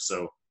this year.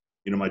 So,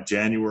 you know, my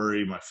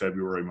January, my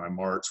February, my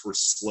March were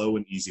slow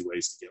and easy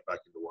ways to get back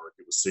into work.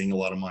 It was seeing a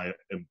lot of my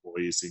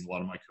employees, seeing a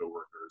lot of my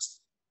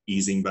coworkers,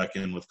 easing back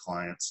in with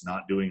clients,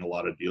 not doing a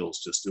lot of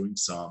deals, just doing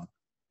some.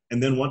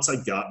 And then once I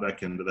got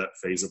back into that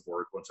phase of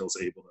work, once I was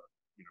able to,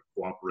 you know,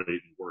 cooperate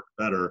and work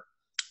better,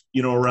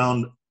 you know,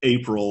 around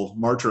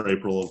March or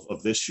April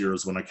of this year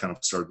is when I kind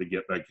of started to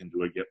get back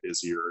into it, get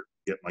busier,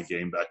 get my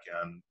game back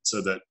in,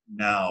 so that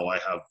now I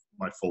have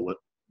my full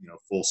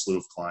slew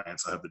of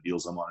clients. I have the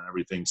deals I'm on and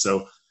everything.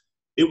 So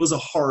it was a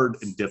hard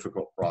and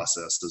difficult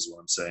process is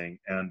what I'm saying.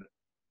 And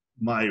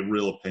my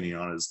real opinion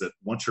on it is that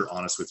once you're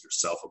honest with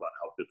yourself about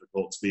how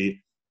difficult it's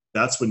be,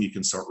 that's when you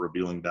can start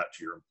revealing that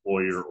to your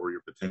employer or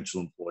your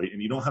potential employee.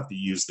 And you don't have to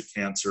use the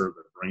cancer,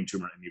 the brain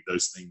tumor, any of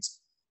those things,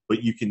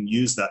 but you can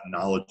use that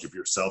knowledge of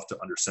yourself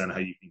to understand how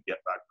you can get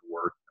back to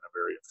work in a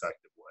very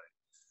effective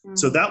way. Mm-hmm.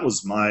 So that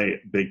was my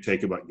big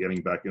take about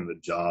getting back into the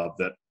job,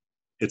 that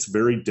it's a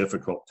very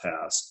difficult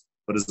task.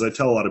 But as I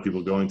tell a lot of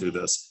people going through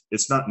this,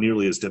 it's not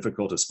nearly as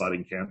difficult as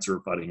fighting cancer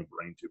or fighting a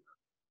brain tumor.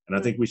 And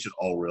I think we should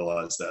all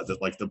realize that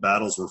like the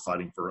battles we're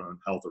fighting for our own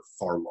health are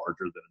far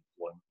larger than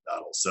employment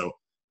battles. So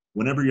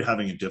whenever you're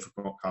having a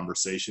difficult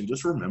conversation,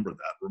 just remember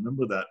that.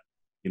 Remember that,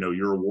 you know,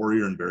 you're a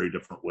warrior in very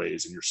different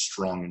ways, and you're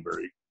strong in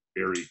very,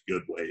 very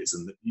good ways.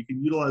 And that you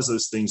can utilize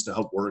those things to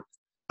help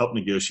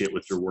negotiate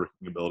with your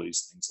working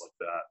abilities, things like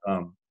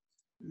that.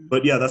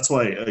 But yeah, that's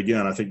why,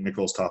 again, I think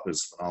Nicole's topic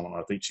is phenomenal.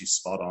 I think she's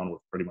spot on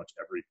with pretty much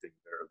everything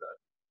there, that,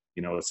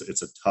 you know,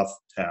 it's a tough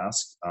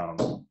task.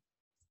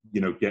 You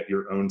know, get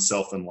your own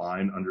self in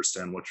line,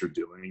 understand what you're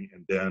doing,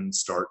 and then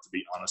start to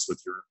be honest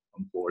with your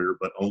employer,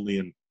 but only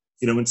in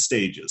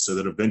stages, so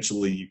that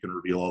eventually you can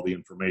reveal all the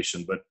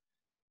information. But,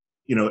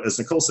 you know, as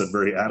Nicole said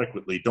very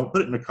adequately, don't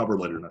put it in a cover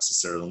letter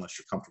necessarily unless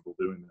you're comfortable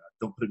doing that.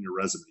 Don't put it in your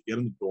resume. Get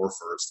in the door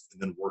first,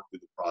 and then work through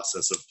the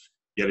process of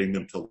getting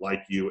them to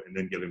like you, and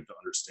then get them to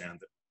understand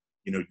that,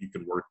 you know, you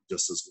can work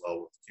just as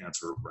well with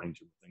cancer or brain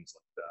tumor, things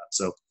like that.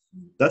 So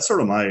that's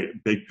sort of my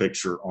big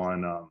picture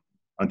on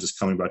just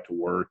coming back to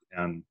work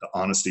and the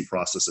honesty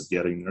process of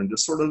getting there, and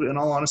just sort of, in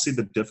all honesty,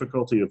 the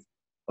difficulty of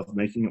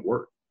making it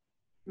work.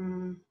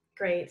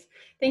 Great.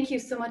 Thank you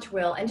so much,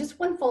 Will. And just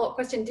one follow-up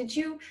question.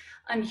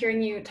 I'm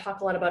hearing you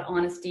talk a lot about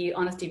honesty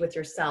with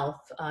yourself,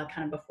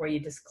 kind of before you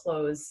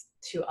disclose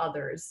to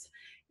others,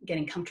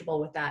 getting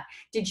comfortable with that.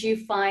 Did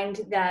you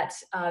find that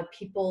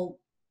people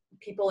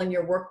in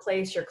your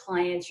workplace, your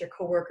clients, your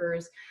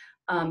coworkers,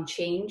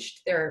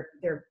 changed their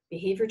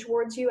behavior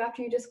towards you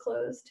after you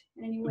disclosed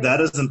in any way?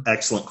 That is an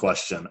excellent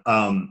question.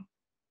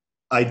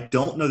 I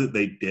don't know that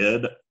they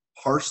did,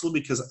 partially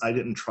because I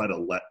didn't try to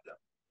let them,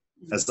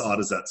 as odd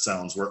as that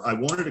sounds, where I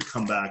wanted to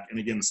come back. And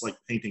again, it's like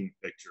painting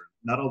a picture.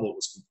 Not all of it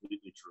was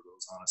completely true, I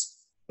was honest,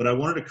 but I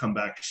wanted to come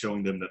back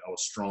showing them that I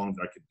was strong,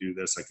 that I could do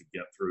this, I could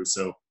get through.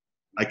 So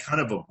I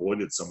kind of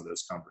avoided some of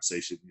those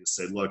conversations and just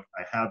say, look,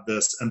 I have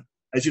this. And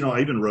as you know,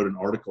 I even wrote an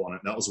article on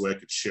it, and that was a way I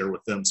could share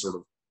with them sort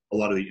of a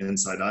lot of the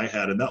insight I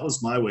had. And that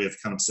was my way of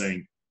kind of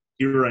saying,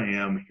 here I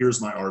am,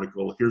 here's my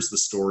article, here's the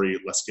story,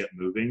 let's get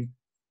moving.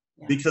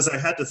 Yeah. Because I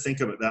had to think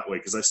of it that way,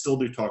 because I still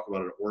do talk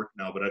about it at work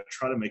now, but I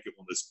try to make it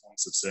one of those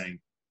points of saying,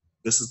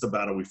 this is the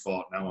battle we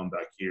fought, now I'm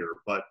back here.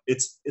 But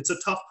it's a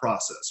tough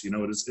process. You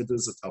know, it is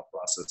a tough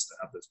process to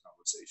have those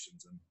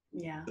conversations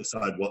and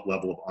decide what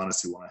level of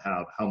honesty you want to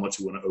have, how much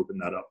you want to open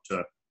that up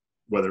to,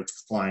 whether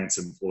it's clients,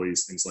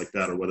 employees, things like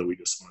that, or whether we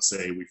just want to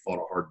say we fought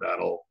a hard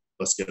battle,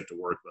 let's get to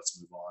work, let's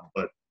move on.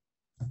 But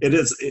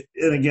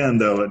and again,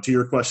 though, to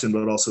your question,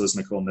 but also as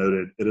Nicole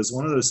noted, it is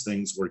one of those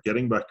things where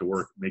getting back to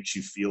work makes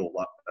you feel a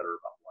lot better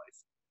about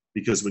life.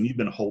 Because when you've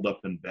been holed up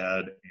in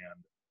bed,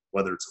 and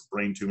whether it's a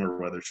brain tumor,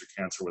 whether it's your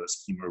cancer, whether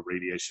it's chemo,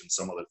 radiation,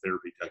 some other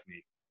therapy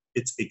technique,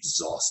 it's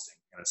exhausting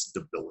and it's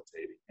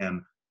debilitating.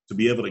 And to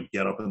be able to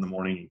get up in the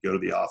morning and go to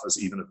the office,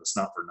 even if it's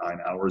not for 9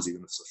 hours, even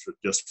if it's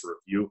just for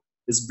a few,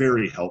 is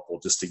very helpful,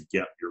 just to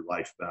get your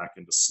life back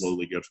and to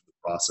slowly go through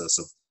the process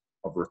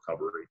of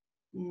recovery.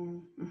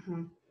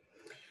 Mm-hmm.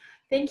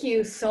 Thank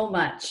you so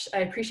much.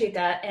 I appreciate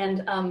that.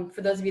 And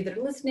for those of you that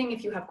are listening,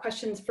 if you have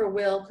questions for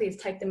Will, please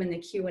type them in the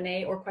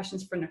Q&A, or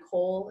questions for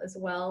Nicole as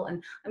well.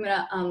 And I'm going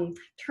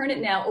to turn it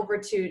now over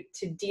to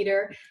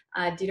Dieter.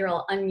 Dieter,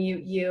 I'll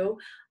unmute you.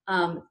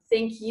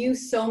 Thank you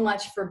so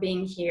much for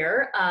being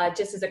here.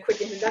 Just as a quick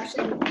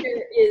introduction,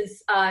 here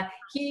is,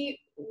 he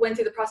went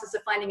through the process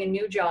of finding a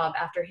new job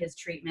after his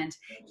treatment.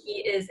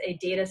 He is a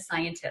data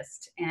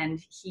scientist, and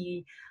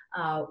he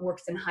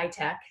works in high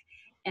tech.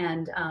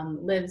 and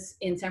lives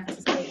in San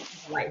Francisco with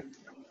his wife.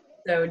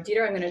 So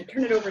Dieter, I'm going to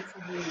turn it over to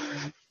you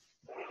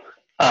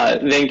now.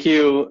 Thank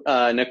you,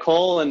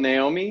 Nicole and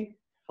Naomi.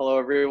 Hello,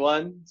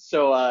 everyone.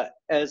 So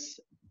as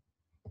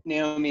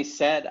Naomi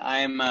said,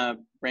 I'm a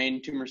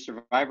brain tumor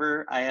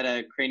survivor. I had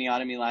a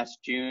craniotomy last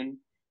June.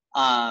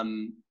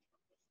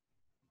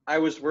 I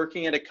was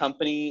working at a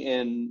company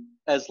in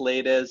as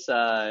late as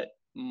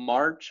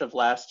March of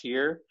last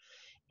year,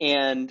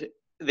 and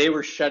they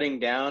were shutting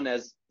down,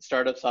 as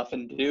startups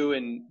often do,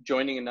 and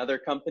joining another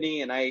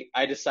company. And I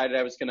decided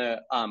I was going to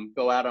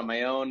go out on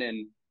my own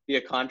and be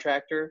a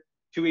contractor.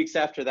 2 weeks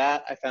after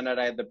that, I found out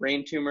I had the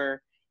brain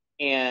tumor,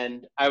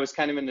 and I was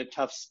kind of in a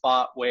tough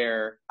spot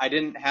where I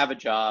didn't have a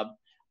job.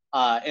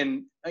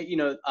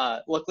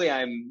 Luckily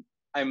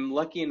I'm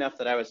lucky enough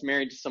that I was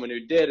married to someone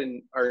who did,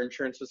 and our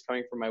insurance was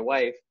coming from my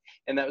wife,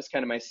 and that was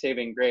kind of my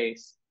saving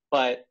grace.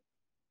 But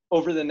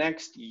over the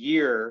next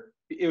year,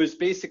 it was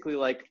basically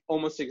like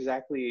almost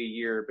exactly a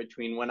year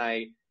between when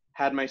I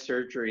had my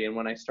surgery and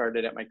when I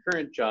started at my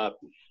current job.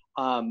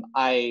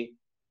 I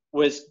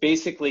was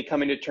basically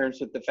coming to terms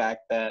with the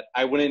fact that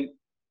I wouldn't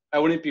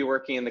be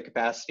working in the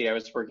capacity I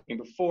was working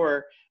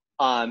before,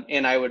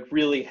 and I would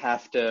really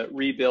have to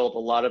rebuild a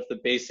lot of the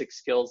basic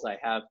skills I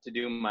have to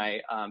do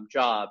my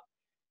job.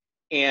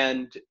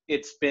 And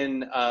it's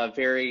been a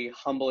very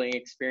humbling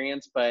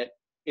experience, but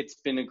it's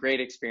been a great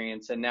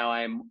experience. And now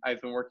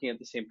I've been working at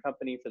the same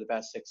company for the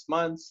past 6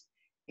 months,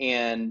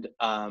 and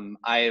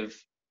I've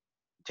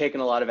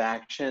taken a lot of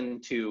action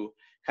to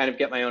kind of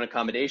get my own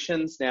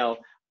accommodations. Now,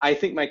 I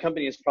think my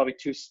company is probably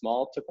too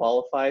small to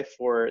qualify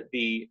for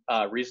the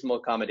reasonable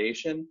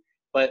accommodation,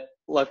 but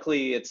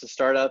luckily it's a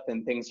startup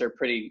and things are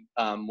pretty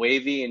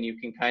wavy, and you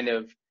can kind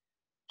of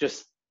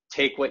just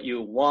take what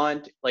you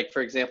want. Like,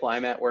 for example,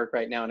 I'm at work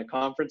right now in a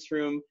conference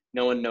room.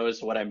 No one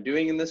knows what I'm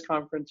doing in this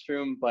conference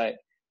room, but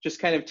just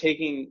kind of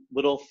taking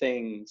little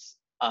things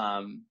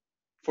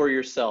for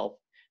yourself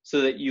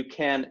so that you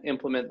can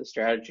implement the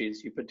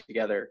strategies you put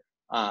together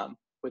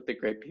with the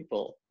great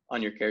people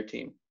on your care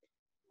team.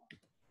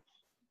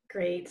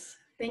 Great,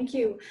 thank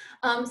you.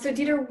 So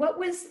Dieter, what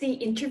was the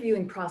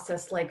interviewing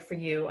process like for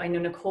you? I know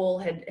Nicole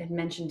had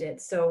mentioned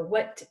it. So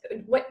what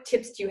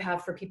tips do you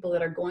have for people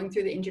that are going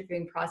through the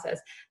interviewing process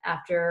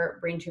after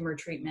brain tumor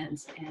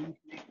treatment and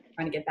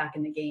trying to get back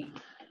in the game?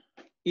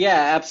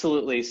 Yeah,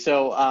 absolutely.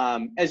 So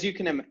as you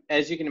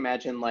can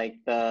imagine, like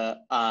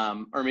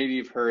or maybe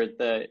you've heard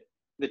the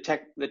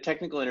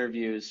technical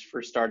interviews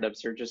for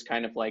startups are just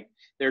kind of like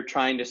they're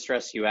trying to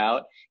stress you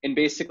out. And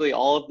basically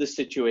all of the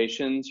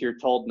situations you're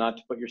told not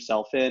to put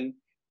yourself in.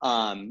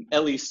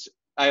 At least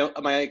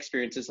my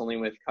experience is only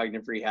with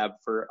cognitive rehab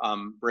for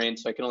brain,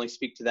 so I can only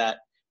speak to that.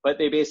 But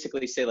they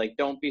basically say, like,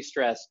 don't be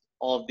stressed,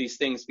 all of these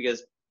things,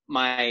 because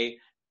my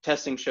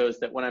testing shows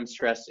that when I'm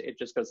stressed, it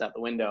just goes out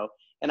the window.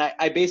 And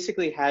I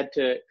basically had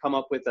to come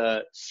up with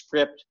a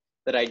script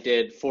that I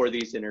did for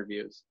these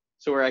interviews.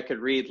 So where I could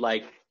read,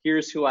 like,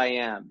 here's who I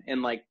am,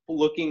 and like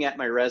looking at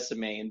my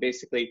resume and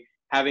basically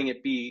having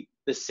it be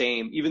the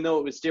same, even though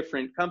it was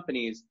different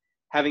companies,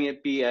 having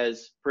it be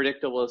as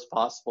predictable as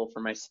possible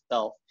for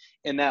myself.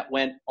 And that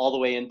went all the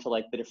way into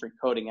like the different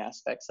coding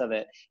aspects of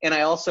it. And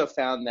I also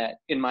found that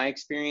in my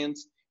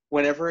experience,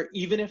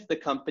 even if the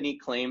company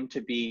claimed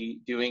to be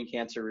doing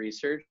cancer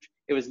research,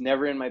 it was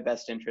never in my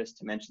best interest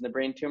to mention the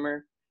brain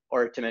tumor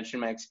or to mention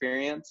my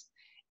experience.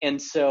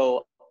 And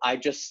so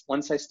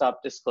once I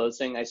stopped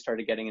disclosing, I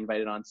started getting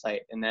invited on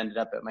site and ended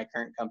up at my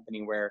current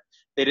company where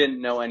they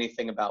didn't know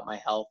anything about my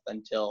health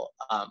until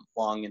not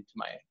long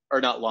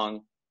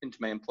into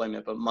my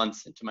employment, but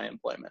months into my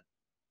employment.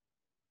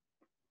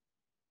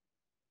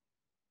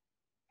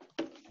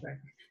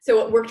 So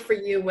what worked for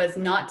you was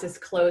not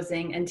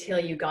disclosing until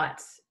you got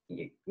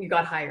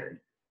hired.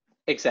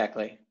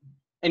 Exactly.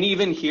 And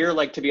even here,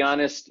 like, to be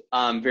honest,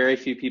 very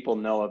few people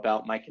know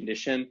about my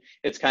condition.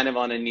 It's kind of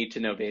on a need to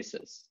know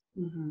basis.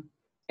 Mm-hmm.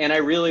 And I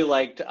really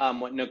liked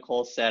what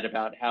Nicole said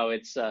about how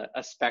it's a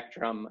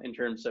spectrum in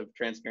terms of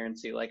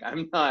transparency. Like,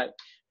 I'm not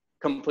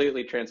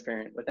completely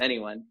transparent with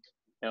anyone,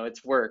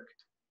 it's work.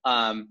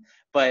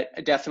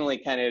 But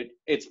definitely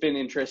it's been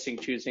interesting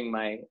choosing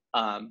my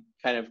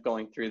kind of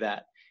going through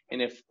that. And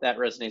if that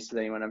resonates with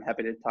anyone, I'm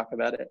happy to talk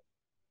about it.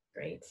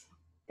 Great.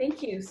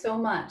 Thank you so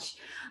much.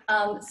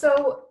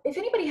 So if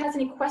anybody has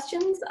any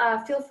questions,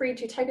 feel free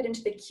to type it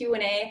into the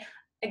Q&A.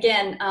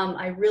 Again,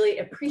 I really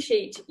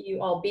appreciate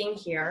you all being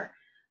here.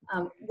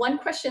 One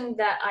question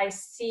that I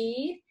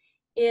see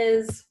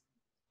is,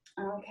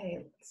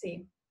 okay, let's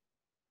see.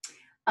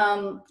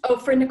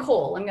 For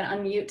Nicole, I'm going to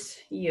unmute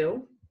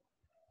you.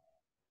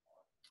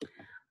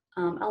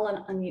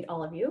 I'll unmute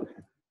all of you.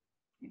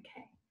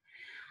 Okay.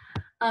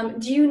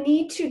 Do you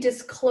need to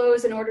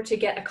disclose in order to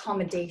get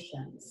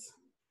accommodations?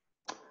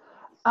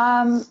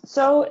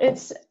 So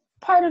it's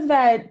part of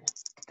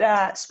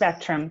that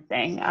spectrum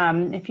thing.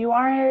 If you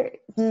aren't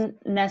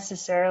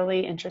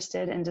necessarily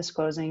interested in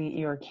disclosing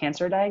your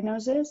cancer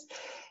diagnosis,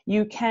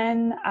 you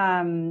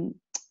can,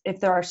 if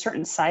there are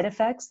certain side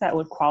effects that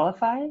would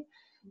qualify.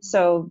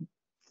 So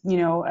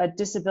a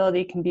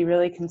disability can be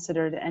really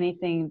considered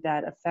anything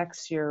that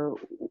affects your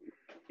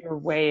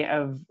way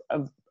of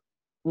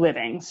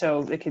living.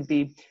 So it could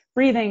be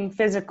breathing,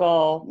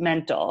 physical,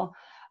 mental.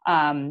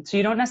 So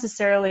you don't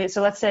necessarily,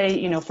 so let's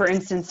say, for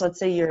instance, let's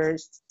say you're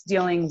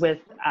dealing with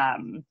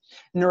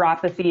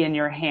neuropathy in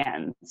your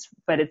hands,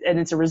 and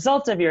it's a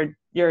result of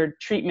your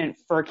treatment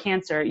for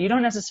cancer. You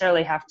don't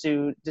necessarily have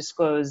to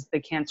disclose the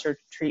cancer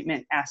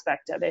treatment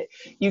aspect of it.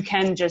 You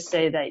can just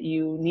say that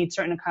you need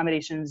certain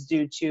accommodations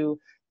due to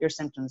your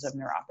symptoms of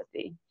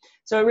neuropathy.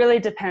 So it really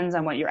depends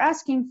on what you're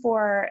asking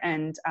for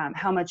and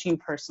how much you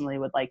personally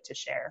would like to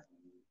share.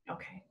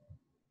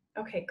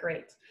 Okay,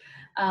 great.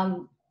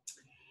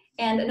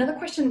 And another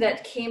question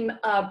that came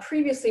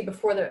previously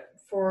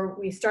before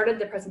we started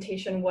the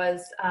presentation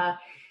was,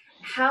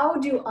 how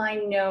do I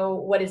know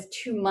what is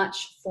too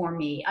much for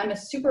me? I'm a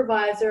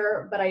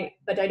supervisor, but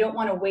I don't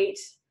want to wait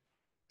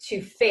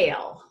to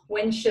fail.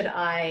 When should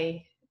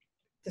I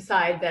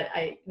decide that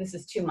this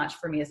is too much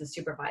for me as a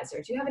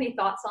supervisor? Do you have any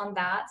thoughts on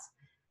that?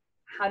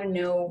 How to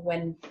know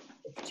when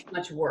it's too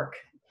much work?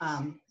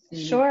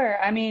 Sure.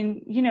 I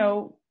mean,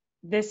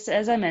 this,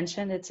 as I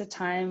mentioned, it's a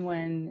time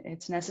when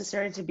it's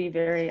necessary to be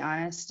very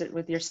honest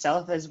with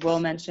yourself, as Will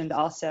mentioned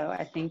also.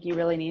 I think you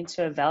really need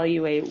to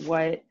evaluate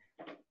what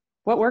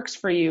works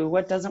for you,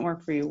 what doesn't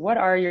work for you, what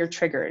are your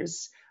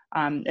triggers?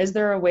 Is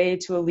there a way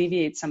to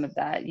alleviate some of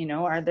that?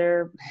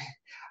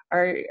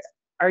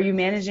 Are you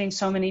managing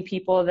so many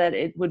people that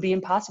it would be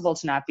impossible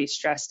to not be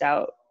stressed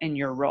out in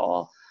your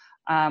role?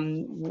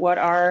 What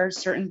are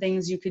certain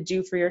things you could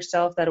do for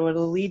yourself that would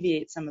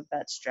alleviate some of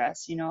that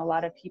stress? A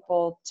lot of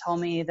people tell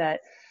me that,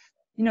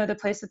 the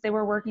place that they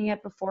were working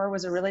at before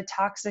was a really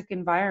toxic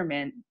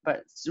environment,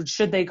 but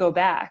should they go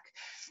back?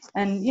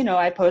 And,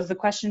 I pose the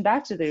question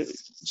back to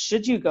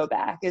should you go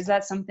back? Is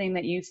that something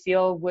that you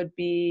feel would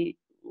be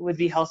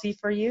healthy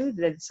for you?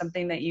 That's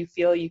something that you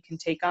feel you can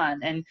take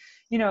on? And,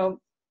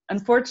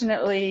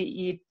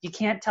 unfortunately, you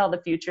can't tell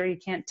the future. You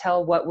can't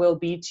tell what will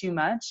be too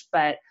much,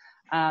 but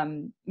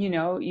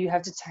you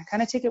have to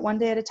kind of take it one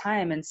day at a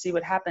time and see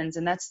what happens.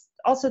 And that's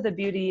also the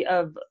beauty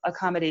of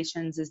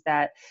accommodations, is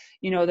that,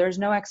 there's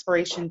no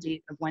expiration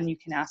date of when you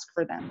can ask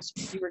for them. So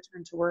if you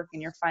return to work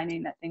and you're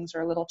finding that things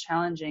are a little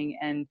challenging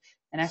and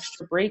an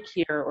extra break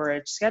here or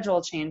a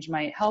schedule change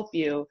might help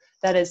you,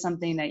 that is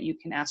something that you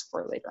can ask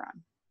for later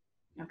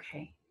on.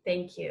 Okay,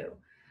 thank you.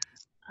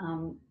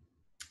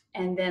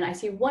 And then I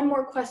see one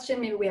more question.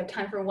 Maybe we have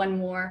time for one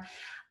more.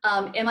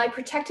 Am I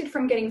protected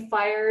from getting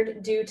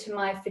fired due to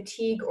my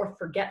fatigue or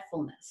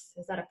forgetfulness?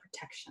 Is that a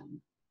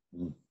protection?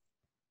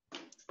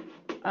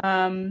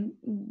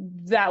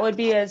 That would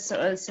be a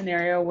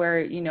scenario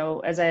where,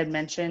 as I had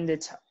mentioned,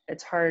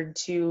 it's hard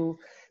to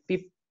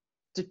be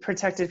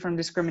protected from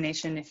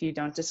discrimination if you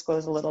don't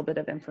disclose a little bit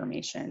of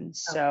information. Okay.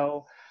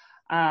 So,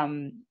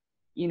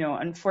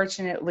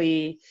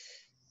 unfortunately,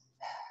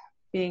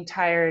 being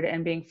tired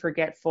and being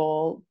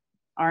forgetful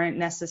aren't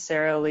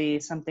necessarily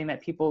something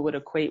that people would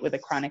equate with a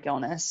chronic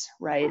illness,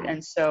 right?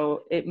 And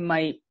so it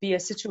might be a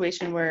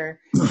situation where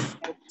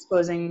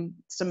disclosing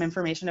some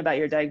information about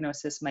your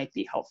diagnosis might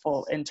be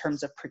helpful in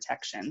terms of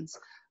protections,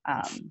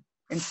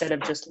 instead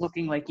of just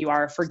looking like you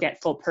are a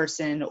forgetful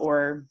person,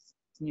 or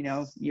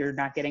you're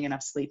not getting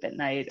enough sleep at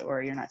night,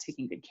 or you're not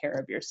taking good care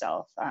of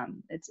yourself.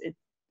 It's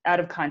out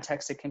of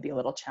context, it can be a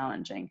little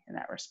challenging in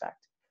that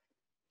respect.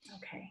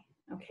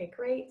 Okay,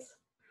 great.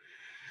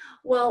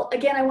 Well,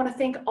 again, I want to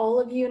thank all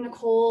of you,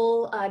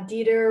 Nicole,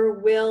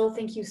 Dieter, Will,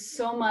 thank you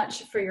so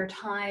much for your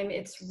time.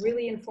 It's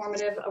really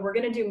informative. We're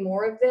going to do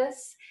more of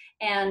this.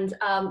 And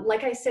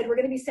like I said, we're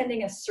going to be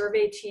sending a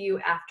survey to you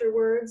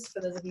afterwards for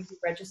those of you who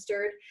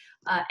registered.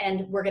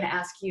 And we're going to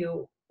ask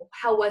you,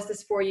 how was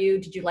this for you?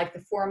 Did you like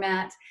the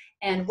format?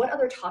 And what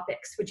other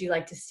topics would you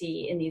like to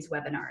see in these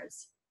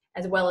webinars?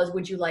 As well as,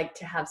 would you like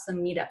to have some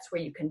meetups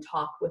where you can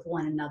talk with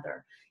one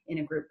another in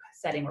a group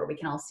setting where we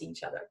can all see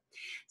each other?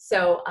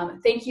 So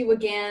thank you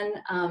again.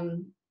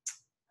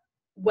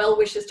 Well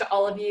wishes to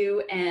all of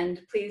you,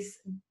 and please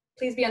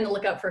be on the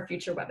lookout for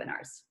future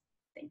webinars.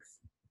 Thanks.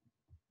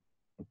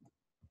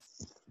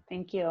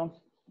 Thank you.